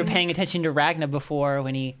don't know if you were disease. paying attention to Ragna before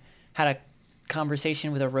when he had a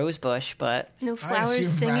conversation with a rose bush, but No I flowers assume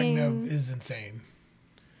singing. Ragna is insane.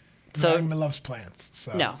 So- Ragna loves plants.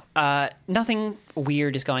 So no, nothing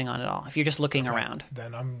weird is going on at all. If you're just looking around.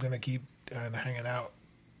 Then I'm gonna keep hanging out,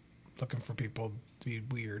 looking for people to be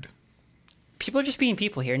weird. People are just being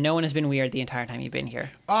people here. No one has been weird the entire time you've been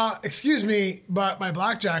here. Excuse me, but my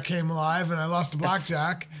blackjack came alive and I lost the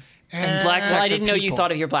blackjack. And blackjack- Well, I are didn't know you people.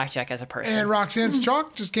 thought of your blackjack as a person. And Roxanne's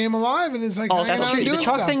chalk just came alive and is like, Oh, hanging that's out true. and The doing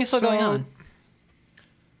chalk stuff. thing is still going So, on.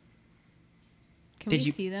 Can Did we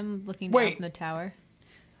you- see them looking Wait. down from the tower?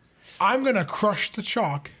 I'm gonna crush the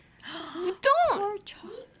chalk. Don't!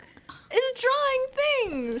 It's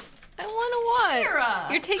drawing things! I want to watch. Shira!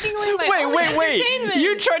 You're taking away my only Wait. entertainment.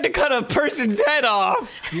 You tried to cut a person's head off.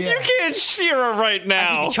 Yeah. You can't Shira right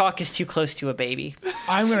now. The chalk is too close to a baby.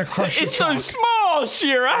 I'm gonna crush the It's so chalk. small,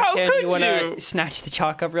 Shira. How Ken, could you want to snatch the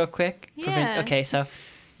chalk up real quick? Yeah. Okay, so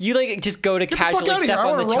you like just go to the fuck casually outta step here. I on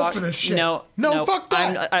wanna the roll chalk. for this shit. No, No, fuck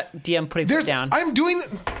that. DM putting it down. I'm doing.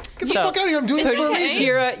 Get the So- fuck out of here! I'm doing this for a So reason.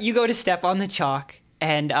 Shira, you go to step on the chalk,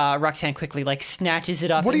 and Roxanne quickly like snatches it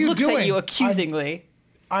up What are and you looks at doing? you accusingly.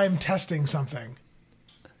 I'm testing something.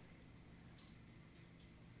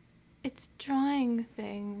 It's drawing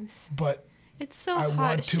things. But It's so I hot,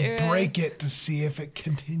 want to Shira. break it to see if it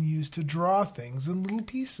continues to draw things in little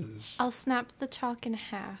pieces. I'll snap the chalk in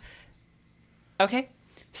half. Okay,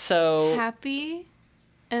 so Happy,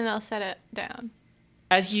 and I'll set it down.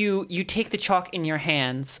 as you take the chalk in your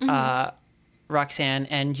hands, Roxanne,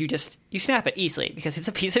 and you snap it easily because it's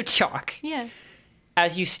a piece of chalk. Yeah.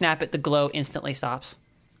 As you snap it, the glow instantly stops.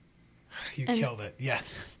 You And- killed it.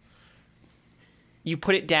 Yes. You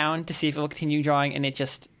put it down to see if it will continue drawing, and it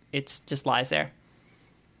just lies there.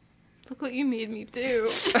 Look what you made me do.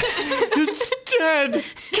 It's dead.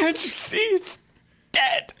 Can't you see? It's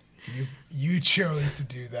dead. You chose to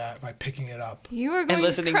do that by picking it up. You were going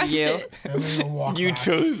listening to to crush you. it. And I'm gonna walk You back.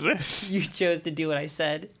 chose this. You chose to do what I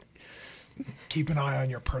said. Keep an eye on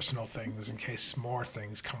your personal things in case more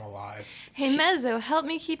things come alive. Hey, Mezzo, help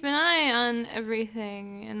me keep an eye on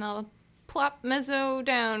everything, and I'll plop Mezzo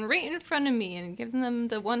down right in front of me and give them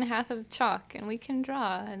the one half of chalk, and we can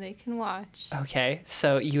draw, and they can watch. Okay,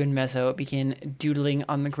 so you and Mezzo begin doodling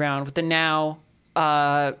on the ground with the now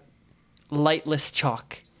lightless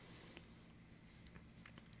chalk.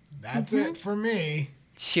 That's it for me.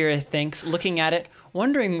 Shira thinks, looking at it,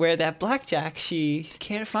 wondering where that blackjack she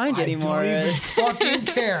can't find I anymore don't even is. fucking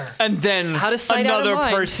care. And then Out of sight, out of another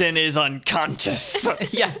mind. person is unconscious.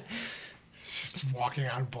 Yeah. Just walking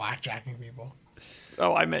around blackjacking people.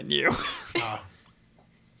 Oh, I meant you.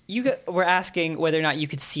 were asking whether or not you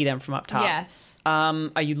could see them from up top. Yes.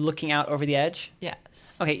 Are you looking out over the edge? Yes.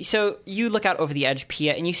 Okay, so you look out over the edge,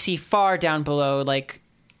 Pia, and you see far down below, like,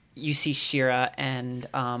 you see Shira and,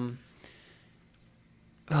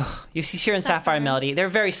 you see Shira and Sapphire and Melody. They're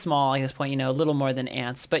very small at this point, a little more than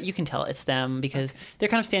ants, but you can tell it's them because they're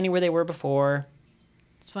kind of standing where they were before.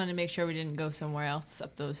 Just wanted to make sure we didn't go somewhere else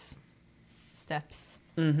up those steps.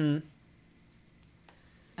 Mm-hmm.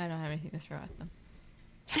 I don't have anything to throw at them.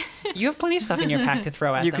 You have plenty of stuff in your pack to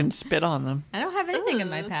throw at You them. can spit on them. I don't have anything in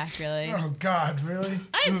my pack, really. Oh God, really?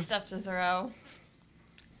 I have stuff to throw.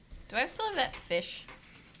 Do I still have that fish?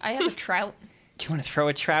 I have a trout. Do you want to throw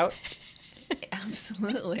a trout?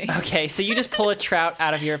 Absolutely. Okay, so you just pull a trout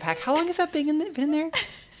out of your pack. How long has that been in there?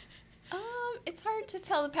 It's hard to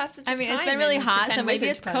tell the passage. I of mean, it's time been really in hot, Pretend so maybe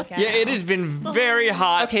Wizards it's cooked. podcast. Yeah, it has been very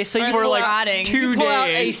hot. Okay, so you for pull like rotting. 2 You pull out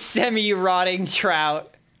a days. semi-rotting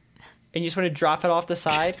trout, and you just want to drop it off the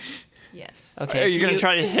side. Yes. Okay, Are you so going to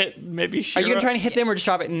try to hit maybe Are Shira? you gonna try to hit them or Yes. just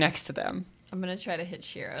drop it next to them? I'm gonna try to hit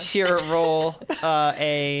Shira. Shira, roll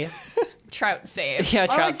a Trout save. trout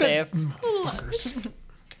I like that- save. Fuckers.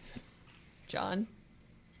 John.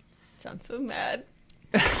 John's so mad.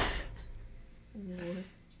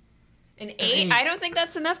 An 8? I don't think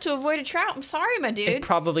that's enough to avoid a trout. I'm sorry, my It dude.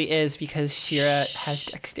 probably is because Shira has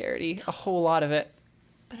dexterity, a whole lot of it.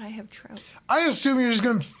 But I have trout. I assume you're just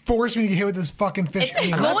gonna force me to get hit with this fucking fish. It's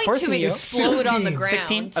anyway. not going forcing to you. explode on the 16. ground.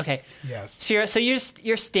 16? Okay. Yes. Shira, so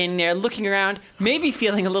you're standing there looking around, maybe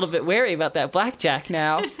feeling a little bit wary about that blackjack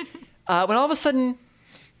now, when all of a sudden,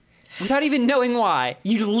 without even knowing why,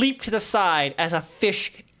 you leap to the side as a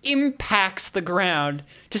fish impacts the ground,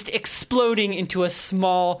 just exploding into a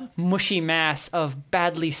small, mushy mass of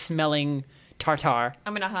badly smelling tartar.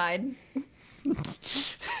 I'm gonna hide. I'm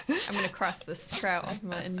gonna cross this trout off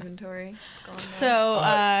my inventory. It's gone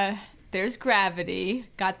now. So, there's gravity.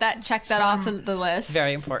 Got that. Check that off the list.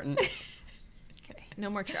 Very important. Okay, no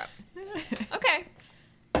more trout. Okay.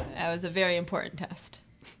 That was a very important test.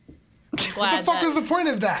 I'm What glad the fuck that- was the point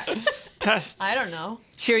of that? Tests. I don't know.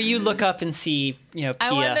 Shira, you look up and see, Pia.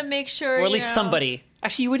 I wanted to make sure, or at least somebody.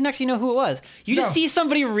 Actually, you wouldn't actually know who it was. You just No. see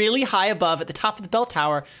somebody really high above at the top of the bell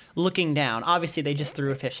tower looking down. Obviously, they just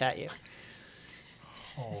threw a fish at you.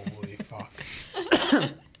 Holy fuck.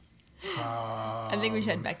 I think we should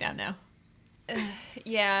head back down now.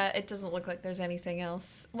 Yeah, it doesn't look like there's anything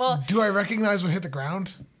else. Well, Do I recognize what hit the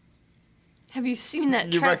ground? Have you seen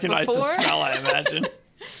that You trout recognize before? the smell, I imagine.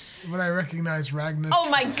 Would I recognize Ragnar's? oh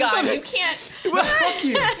my god, you can't Fuck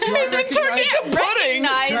you. Do I recognize?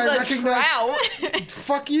 recognize Can I a recognize- trout.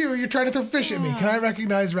 Fuck you. You're trying to throw fish at me. Can I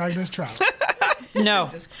recognize Ragnar's trout? No,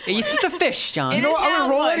 it's just a fish, John. You know what? I'm now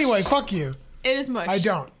gonna roll mush. anyway. Fuck you. It is mush. I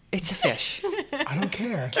don't. It's a fish. I don't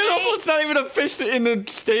care. And also, it's not even a fish in the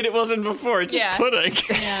state it was in before. It's just Yeah. pudding.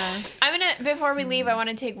 Yeah. I'm gonna before we leave. I want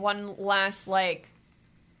to take one last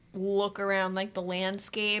look around the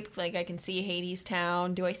landscape. Like I can see Hades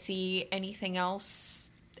Town. Do I see anything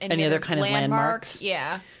else? Any other kind of landmarks?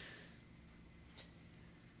 Yeah.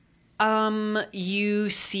 You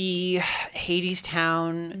see Hades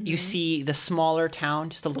Town. You see the smaller town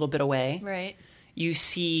just a little bit away. Right. You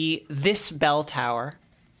see this bell tower.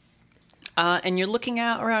 And you're looking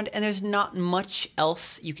out around, and there's not much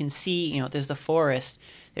else you can see. There's the forest,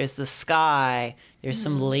 there's the sky, there's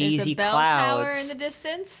some lazy There's a bell clouds. tower in the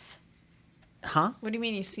distance. Huh? What do you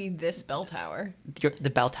mean you see this bell tower? The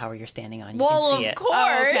bell tower you're standing on. You Well, can see of it. course.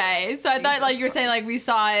 Oh, okay. So I thought you were saying we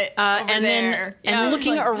saw it over And there. then, I was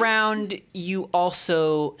looking like, around, you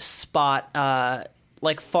also spot,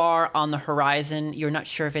 far on the horizon. You're not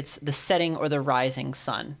sure if it's the setting or the rising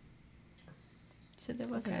sun. So there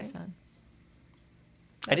wasn't Okay. a sun.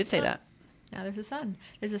 I did say not- that. Now there's a sun.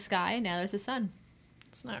 There's a sky. Now there's a sun.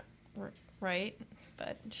 It's not right,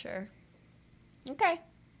 but sure. Okay.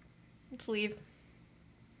 Let's leave.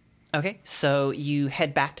 Okay, so you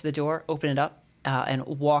head back to the door, open it up, and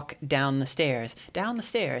walk down the stairs. Down the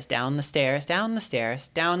stairs, down the stairs, down the stairs,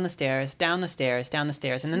 down the stairs, down the stairs, down the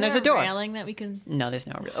stairs, and then there's a door. Railing that we can. No, there's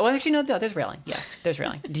no railing. Oh, actually, no, there's railing. Yes, there's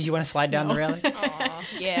railing. Did you want to slide down the railing? Aw,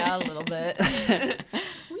 yeah, a little bit.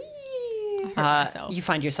 myself. You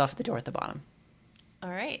find yourself at the door at the bottom. All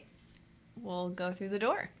right. We'll go through the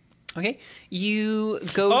door. Okay, you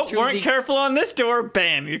go Oh, through weren't the... careful on this door.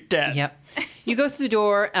 Bam, you're dead. Yep. You go through the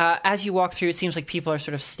door. As you walk through, it seems like people are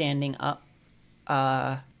sort of standing up,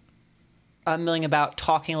 milling about,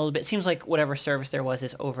 talking a little bit. It seems like whatever service there was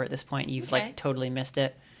is over at this point. You've Okay. totally missed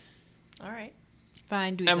it. All right.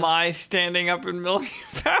 Fine. Dweezil. Am I standing up and milling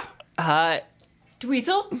about?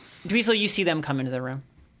 Dweezil? Dweezil, you see them come into the room.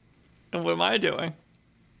 And what am I doing?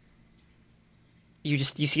 You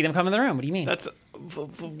see them come in the room. What do you mean? That's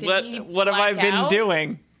he what have I black been out?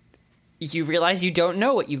 doing? You realize you don't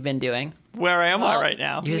know what you've been doing. Where am I Well, right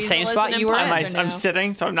now? You're the Dweezil same is spot an you were in. imposter. I'm now.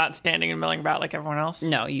 sitting, so I'm not standing and milling about like everyone else.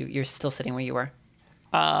 No, you're still sitting where you were.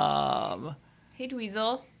 Hey,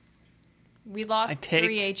 Dweezil. We lost I take-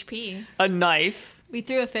 3 HP. A knife, We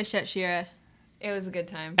threw a fish at Shira. It was a good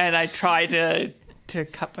time. and I try to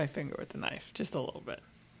cut my finger with the knife just a little bit.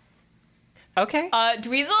 Okay. Dweezil?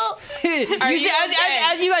 you see, you okay?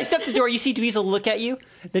 as you guys step the door, you see Dweezil look at you.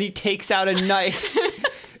 Then he takes out a knife.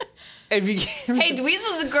 and Hey,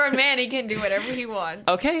 Dweezil's a grown man. He can do whatever he wants.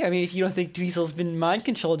 Okay, I mean, if you don't think Dweezil's been mind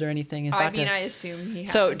controlled or anything, in I fact, mean, I assume he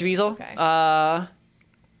has. so Dweezil, Okay.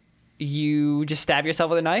 you just stab yourself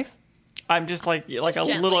with a knife. I'm just like Just a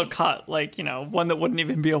gently. little cut, like one that wouldn't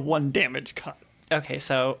even be a 1 damage cut. Okay,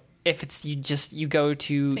 so if it's you go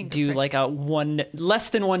to Finger do prick. like a less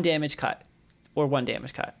than 1 damage cut, or 1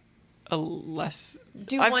 damage cut. A less.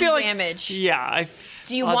 Do I 1 feel like damage. Do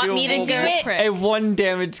you I'll want do a me to roll do back. it? A 1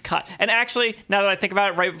 damage cut. And actually, now that I think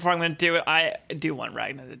about it, right before I'm going to do it, I do want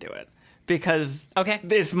Ragnar to do it. Because Okay.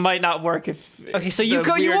 this might not work if. Okay, so the you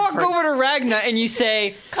weird walk person- over to Ragna and you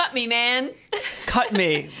say, Cut me, man. Cut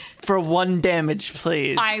me for 1 damage,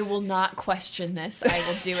 please. I will not question this. I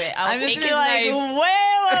will do it. I'll I'm just take gonna his be like,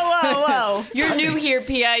 knife. whoa. You're new here,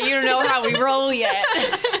 Pia. You don't know how we roll yet.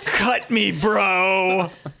 Cut me,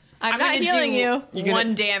 bro. I'm not gonna healing do you. gonna-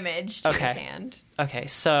 1 damage to Okay. his hand. okay,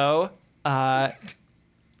 so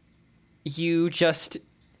you just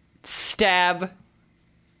stab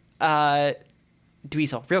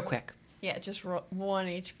Dweezil real quick. Yeah, just 1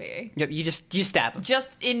 HP. Yep, you stab him.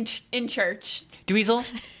 Just in church. Dweezil,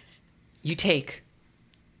 you take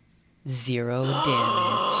 0 damage.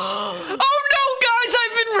 Oh no, guys,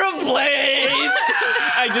 I've been replaced.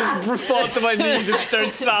 I just fall to my knees and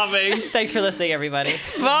start sobbing. Thanks for listening, everybody.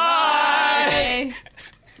 Bye.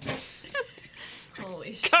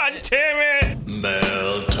 Holy shit. God damn it.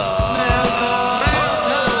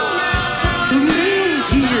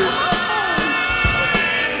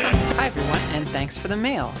 Hi, everyone, and thanks for the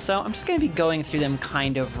mail. So I'm just going to be going through them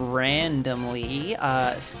kind of randomly,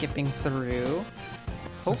 skipping through.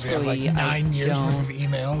 Since we have like Hopefully, 9 years worth of don't.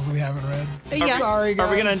 emails we haven't read. Yeah. Sorry, guys.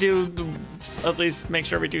 Are we going to do at least make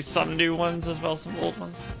sure we do some new ones as well as some old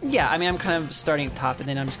ones? Yeah, I mean, I'm kind of starting at the top, and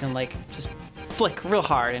then I'm just going to just flick real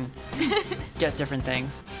hard and get different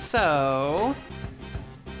things. So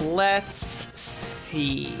let's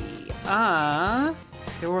see.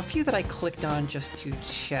 There were a few that I clicked on just to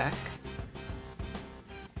check.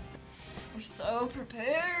 We're so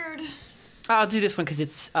prepared. I'll do this one because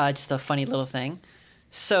it's just a funny little thing.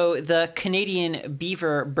 So the Canadian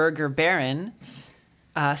Beaver Burger Baron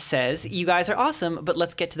says, "You guys are awesome, but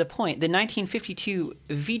let's get to the point. The 1952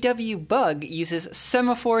 VW Bug uses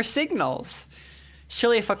semaphore signals.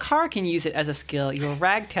 Surely if a car can use it as a skill, your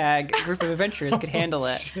ragtag group of adventurers could handle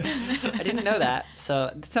it." I didn't know that,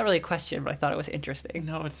 so it's not really a question, but I thought it was interesting.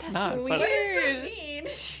 No, it's not. What But does that mean?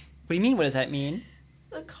 What do you mean? What does that mean?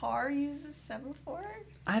 The car uses semaphore?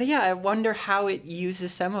 Yeah, I wonder how it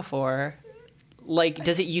uses semaphore. Like,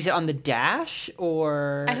 does it use it on the dash,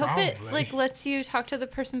 or... I hope it Probably. like lets you talk to the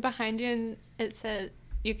person behind you, and it says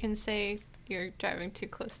you can say you're driving too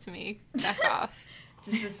close to me, back off,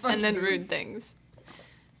 Just as and then rude things.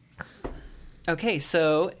 Okay,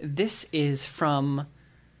 so this is from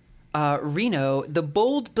Reno, the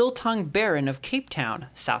bold Biltong Baron of Cape Town,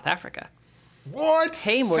 South Africa. What?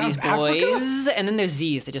 Hey, Morty's South Africa? boys. And then there's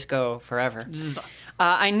Z's that just go forever.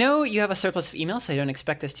 I know you have a surplus of emails, so I don't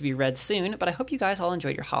expect this to be read soon, but I hope you guys all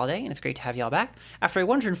enjoyed your holiday, and it's great to have you all back. After a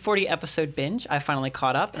 140 episode binge, I finally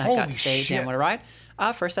caught up, and I've got Holy to say, shit. damn, what a ride.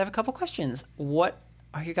 First, I have a couple questions. What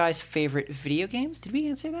are your guys' favorite video games? Did we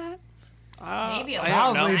answer that? Maybe a I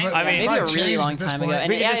lot. don't know. Probably, but I mean, Maybe might a really change long at this time ago. point. And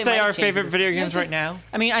we can yeah, just it say might our have changed favorite it. video Yeah, games just- right now.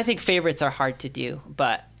 I mean, I think favorites are hard to do,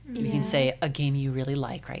 but you Yeah. can say a game you really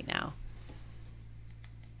like right now.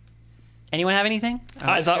 Anyone have anything?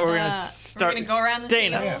 I thought we were going Uh, to start. We're gonna go around the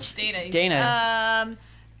Dana. table. Yes. Dana. Dana.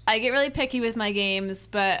 I get really picky with my games,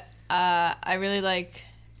 but I really like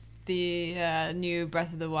the new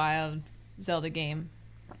Breath of the Wild Zelda game.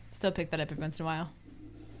 Still pick that up every once in a while.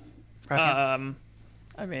 Raphael?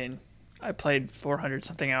 I mean, I played 400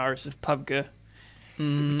 something hours of PUBG.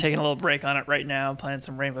 Mm-hmm. Taking a little break on it right now, playing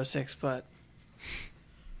some Rainbow Six, but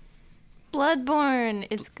Bloodborne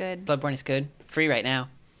is good. Bloodborne is good. Free right now.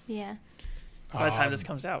 Yeah. by the time this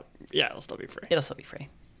comes out, yeah, it'll still be free. It'll still be free.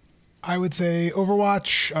 I would say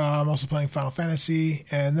Overwatch. I'm also playing Final Fantasy,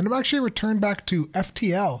 and then I'm actually returned back to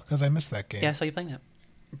FTL because I missed that game. Yeah, so you playing that.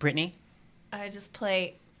 Brittany? I just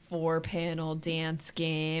play 4-panel dance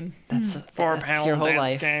game. That's Four-panel your whole dance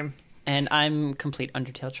life. game. And I'm complete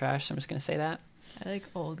Undertale trash, so I'm just going to say that. I like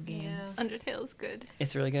old games. Yeah. Undertale's good.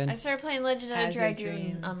 It's really good. I started playing Legend of As Your Dragoon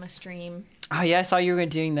Dreams. on my stream. Oh, yeah, I saw you were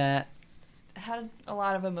doing that. I had a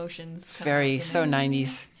lot of emotions. come Very, out. so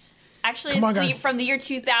 90s. Actually, Come on, it's guys. from the year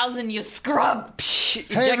 2000, you scrub. Psh,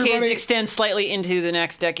 Hey, decades everybody. extend slightly into the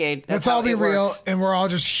next decade. That's Let's all how be it real, works. and we're all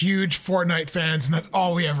just huge Fortnite fans, and that's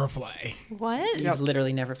all we ever play. What? You've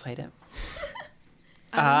literally never played it.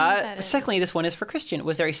 I don't know what that is. Secondly, this one is for Christian.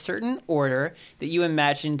 Was there a certain order that you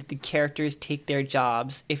imagined the characters take their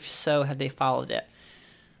jobs? If so, have they followed it?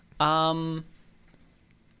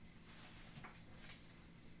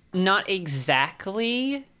 Not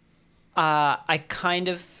exactly.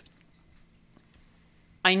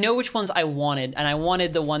 I know which ones I wanted, and I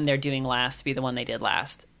wanted the one they're doing last to be the one they did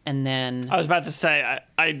last. And then I was about to say,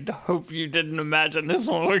 I hope you didn't imagine this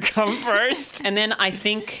one would come first. And then I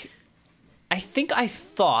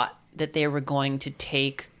thought that they were going to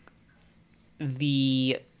take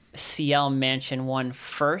the CL Mansion one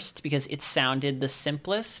first because it sounded the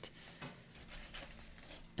simplest.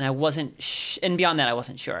 And I wasn't, and beyond that, I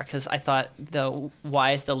wasn't sure because I thought the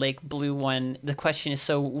why is the lake blue one? The question is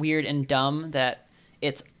so weird and dumb that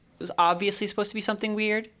it was obviously supposed to be something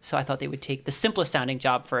weird. So I thought they would take the simplest sounding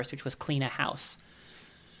job first, which was clean a house.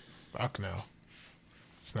 Fuck no.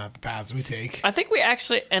 It's not the paths we take. I think we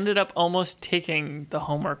actually ended up almost taking the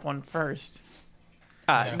homework one first.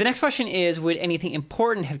 Yeah. The next question is, would anything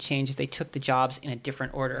important have changed if they took the jobs in a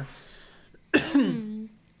different order?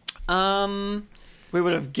 We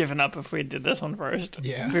would have given up if we did this one first.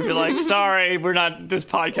 Yeah. We'd be like, sorry, this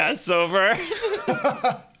podcast's over.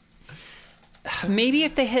 Maybe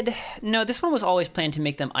if they had... No, this one was always planned to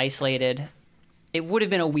make them isolated. It would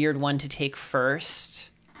have been a weird one to take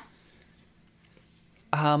first.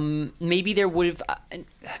 Maybe there would have...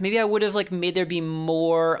 Maybe I would have made there be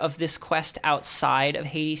more of this quest outside of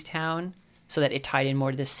Hades Town so that it tied in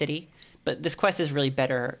more to the city. But this quest is really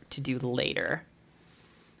better to do later.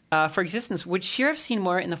 For existence, would Shira have seen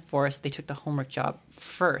more in the forest if they took the homework job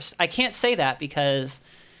first? I can't say that because...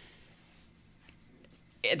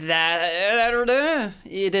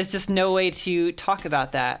 there's just no way to talk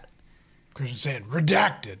about that. Christian's saying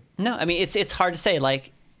redacted. No, I mean it's hard to say,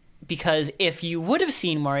 because if you would have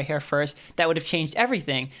seen Moira here first, that would have changed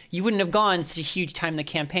everything. You wouldn't have gone such a huge time in the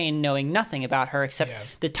campaign knowing nothing about her except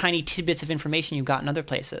the tiny tidbits of information you got in other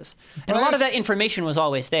places. And a lot of that information was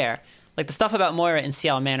always there. Like the stuff about Moira in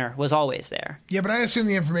Ciel Manor was always there. Yeah, but I assume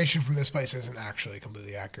the information from this place isn't actually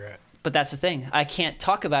completely accurate. But that's the thing. I can't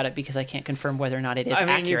talk about it because I can't confirm whether or not it is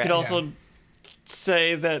accurate. You could also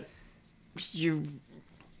say that you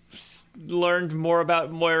learned more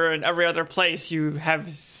about Moira in every other place. You have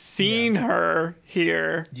seen her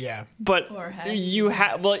here. Yeah. But Or have you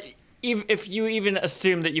have... Well, if you even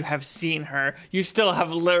assume that you have seen her, you still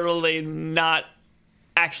have literally not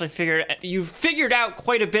actually figured... You figured out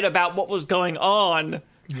quite a bit about what was going on.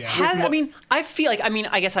 Yeah.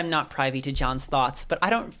 I guess I'm not privy to John's thoughts, but I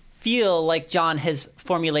don't feel like John has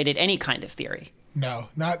formulated any kind of theory. No,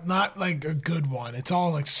 not like a good one. It's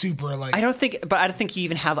all super I don't think you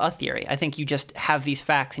even have a theory. I think you just have these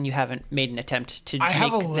facts and you haven't made an attempt to I make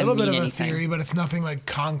have a them little bit mean of anything. a theory, but it's nothing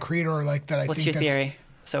concrete or that. What's your theory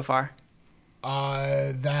so far?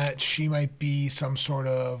 That she might be some sort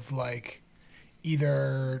of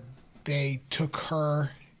either they took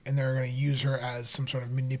her and they're going to use her as some sort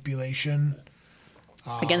of manipulation.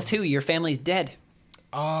 Against who? Your family's dead.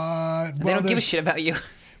 They don't give a shit about you.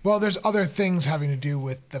 Well, there's other things having to do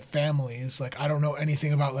with the families. I don't know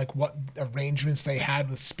anything about what arrangements they had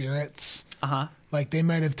with spirits. Uh-huh. They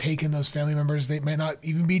might have taken those family members. They might not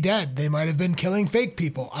even be dead. They might have been killing fake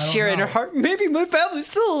people. I don't Shira in know. her heart, maybe my family's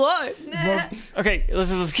still alive. Okay,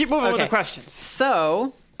 let's keep moving with the questions.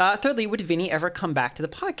 So, thirdly, would Vinny ever come back to the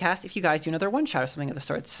podcast if you guys do another one-shot or something of the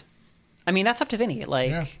sorts? I mean, that's up to Vinny.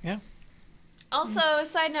 Yeah. Also,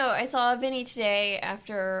 side note, I saw Vinny today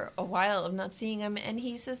after a while of not seeing him, and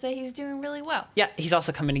he says that he's doing really well. Yeah, he's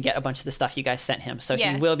also coming to get a bunch of the stuff you guys sent him, so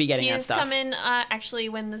he will be getting that stuff. He is coming, actually,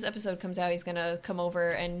 when this episode comes out, he's going to come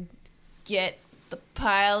over and get the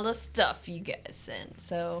pile of stuff you guys sent.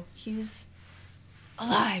 So he's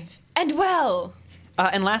alive and well.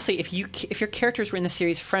 And lastly, if your characters were in the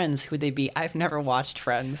series Friends, who would they be? I've never watched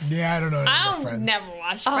Friends. Yeah, I don't know. I've Friends. never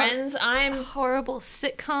watched Friends. I'm... Horrible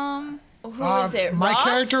sitcom. Who is it? My Ross?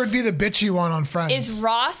 character would be the bitchy one on Friends. Is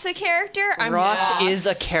Ross a character? I'm Ross is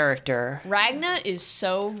a character. Ragna is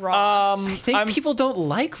so Ross. I think people don't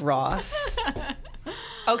like Ross.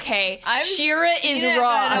 Okay, Shira is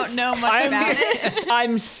Ross. I don't know much about it.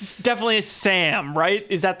 I'm definitely a Sam, right?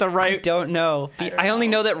 Is that the I right? don't know. I only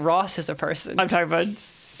know that Ross is a person. I'm talking about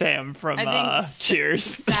Sam from I think Cheers.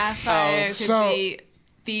 Sapphire could so- be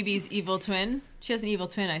Phoebe's evil twin. She has an evil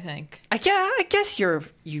twin, I think. I guess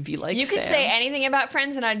you'd be like You could Sam. say anything about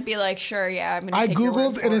Friends, and I'd be like, sure, yeah, I'm gonna I take your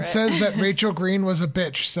word googled for and it says that Rachel Green was a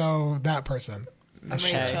bitch, so that person.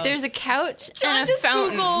 Okay. Rachel. There's a couch John and a just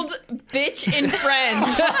fountain. googled bitch in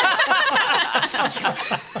Friends.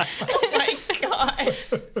 Oh my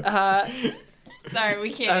god. Sorry,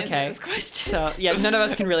 we can't Okay. answer this question. So yeah, none of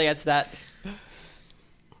us can really answer that.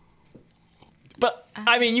 But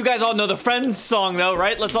I mean, you guys all know the Friends song, though,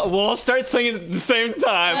 right? We'll all start singing at the same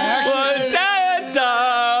time. Da,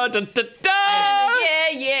 da, da, da, da.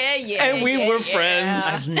 Yeah. And we were I friends.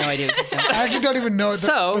 have no idea. I actually don't even know.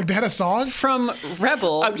 So- like, they had a song? From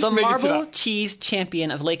Rebel, I'm just the making shit marble up. cheese champion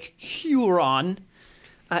of Lake Huron.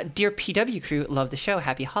 Dear PW crew, love the show.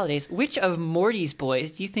 Happy holidays. Which of Morty's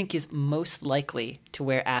boys do you think is most likely to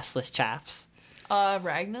wear assless chaps?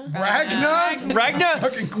 Ragnar? Ragnar? Ragnar,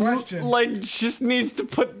 Fucking question. like, just needs to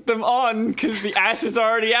put them on because the ass is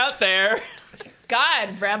already out there.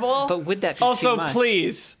 God, Rebel. But would that be too Also, much?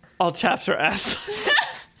 please, all chaps are assless.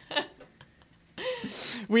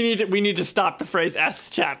 we need to stop the phrase ass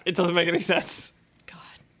chap. It doesn't make any sense. God.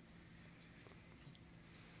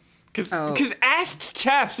 Because Oh. assed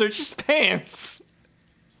chaps are just pants.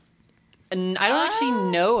 And I don't actually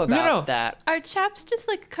know about No. that. Are chaps just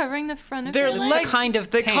like covering the front of They're your legs? legs. kind of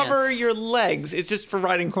They pants. cover your legs. It's just for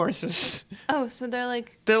riding horses. Oh, so they're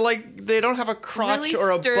like They're like they don't have a crotch really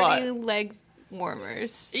or a sturdy butt. leg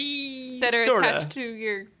warmers that are Sorta. attached to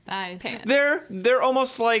your Thighs. pants. They're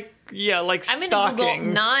almost like like I'm gonna Google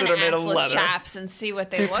stockings that are made of non-assless leather. chaps and see what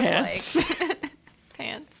they look Pants. like.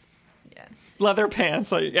 Pants. Yeah. Leather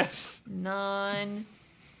pants, I guess. Non-ass.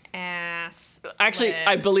 Actually,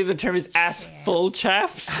 I believe the term is ass full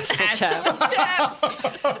chaps. Chaps.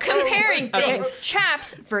 Comparing things.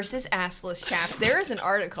 Chaps versus assless chaps. There is an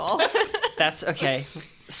article. That's okay.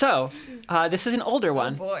 So, this is an older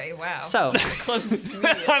one. Boy, wow. So, Closes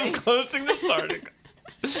immediately. I'm closing this article.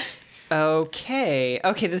 okay,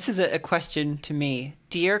 this is a question to me.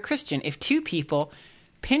 Dear Christian, if two people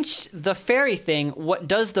pinched the fairy thing, what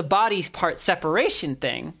does the body's part separation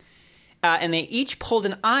thing, and they each pulled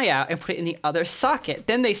an eye out and put it in the other socket,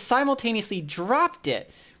 then they simultaneously dropped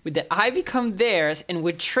it, would the eye become theirs, and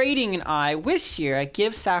would trading an eye with Shira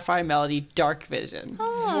give Sapphire Melody dark vision?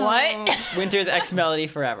 What? Winter's X Melody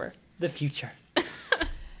forever. The future.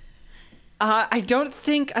 I don't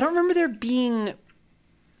remember there being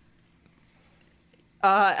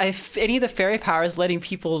if any of the fairy powers letting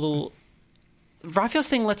people. Raphael's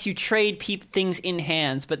thing lets you trade things in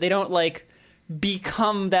hands, but they don't like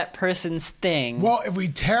become that person's thing. Well, if we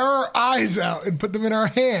tear our eyes out and put them in our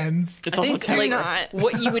hands, It's I also think terrible. like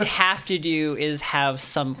what you would have to do is have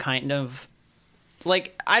some kind of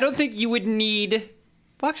like I don't think you would need.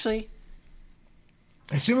 Well, actually.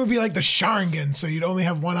 I assume it would be like the Sharingan, so you'd only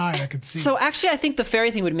have one eye that could see. So actually, I think the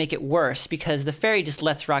fairy thing would make it worse because the fairy just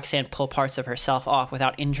lets Roxanne pull parts of herself off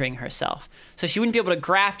without injuring herself. So she wouldn't be able to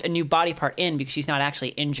graft a new body part in because she's not actually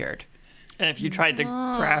injured. And if you tried to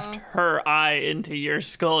graft her eye into your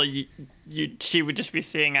skull, she would just be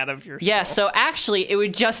seeing out of your skull. Yeah, so actually, it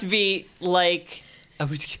would just be like,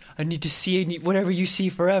 I need to see whatever you see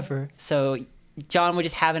forever. So John would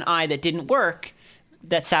just have an eye that didn't work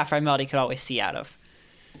that Sapphire Melody could always see out of.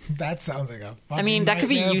 that sounds like a fucking I mean, that could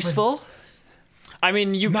be nightmare for- useful. I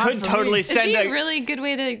mean, you Not could for totally me. It'd send be a a... really good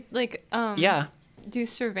way to like Yeah. do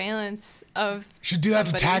surveillance of Should do that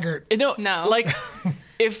to somebody. Taggart. No. Like,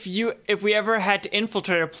 if we ever had to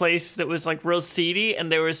infiltrate a place that was like real seedy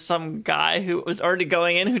and there was some guy who was already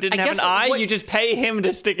going in who didn't I have an guess eye, what- you just pay him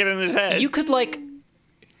to stick it in his head. You could like.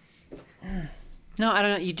 No, I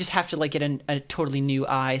don't know. You just have to like get a totally new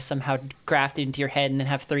eye somehow grafted into your head, and then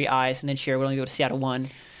have 3 eyes, and then Shira would only be able to see out of 1.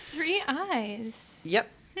 3 eyes.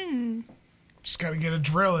 Yep. Just gotta get a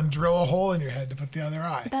drill and drill a hole in your head to put the other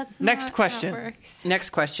eye. That's Next not question. How it works. Next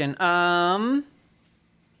question.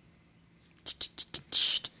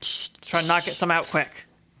 Try to knock it some out quick.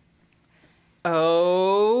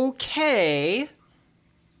 Okay.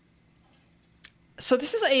 So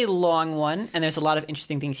this is a long one, and there's a lot of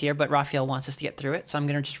interesting things here, but Raphael wants us to get through it, so I'm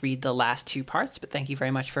going to just read the last 2 parts, but thank you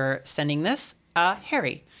very much for sending this.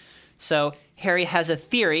 Harry. So Harry has a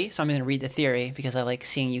theory, so I'm going to read the theory, because I like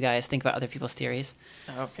seeing you guys think about other people's theories.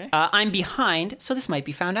 Okay. I'm behind, so this might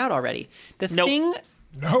be found out already. The Nope. thing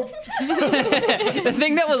Nope. the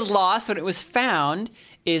thing that was lost when it was found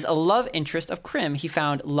is a love interest of Krim. He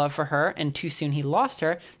found love for her, and too soon he lost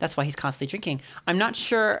her. That's why he's constantly drinking. I'm not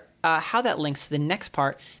sure how that links to the next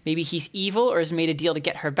part. Maybe he's evil or has made a deal to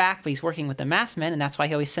get her back, but he's working with the masked men, and that's why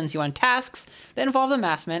he always sends you on tasks that involve the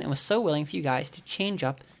masked men and was so willing for you guys to change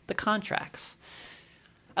up the contracts.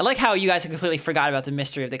 I like how you guys have completely forgot about the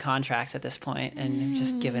mystery of the contracts at this point and have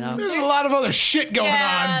just given up. There's a lot of other shit going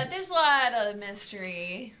Yeah, on. there's a lot of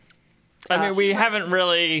mystery. I mean, we haven't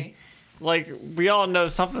really, like, we all know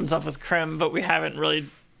something's up with Krim, but we haven't really,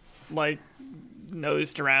 like,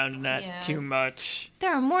 nosed around in that Yeah. too much.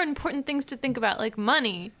 There are more important things to think about, like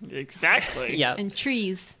money. Exactly. Yeah. And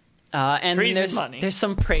trees. And Trees and there's money. There's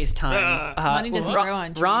some praise time. Money doesn't grow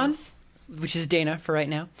on trees. Ron, which is Dana for right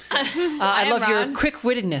now. I love your Ron.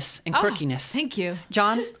 quick-wittedness and quirkiness. Thank you.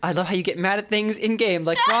 John, I love how you get mad at things in game,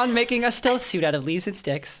 like Ron making a stealth suit out of leaves and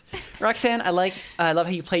sticks. Roxanne, I love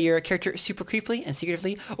how you play your character super creepily and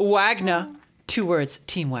secretively. Wagner, 2 words,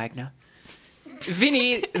 Team Wagner.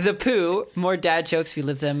 Vinny the Pooh, more dad jokes. We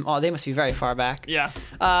live them all. They must be very far back. Yeah.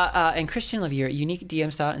 And Christian, love your unique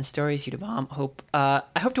DM style and stories. You to bomb. I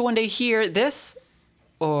hope to one day hear this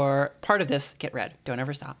or part of this get read. Don't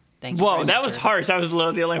ever stop. Thank you. Whoa, very that much, was sir. harsh. I was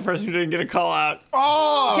literally the only person who didn't get a call out.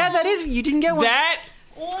 Oh! Yeah, that is. You didn't get one. That,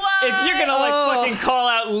 What? if you're gonna, like, fucking call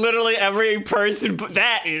out literally every person, but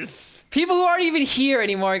that is People who aren't even here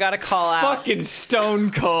anymore got to call out. fucking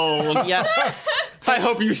stone cold. Yeah. I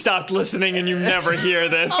hope you stopped listening and you never hear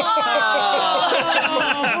this.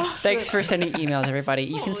 Thanks for sending emails, everybody.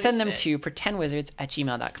 You can send them to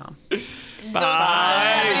pretendwizards@gmail.com.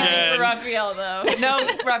 Bye. Anything again. for Raphael, though. No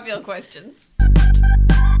Raphael questions.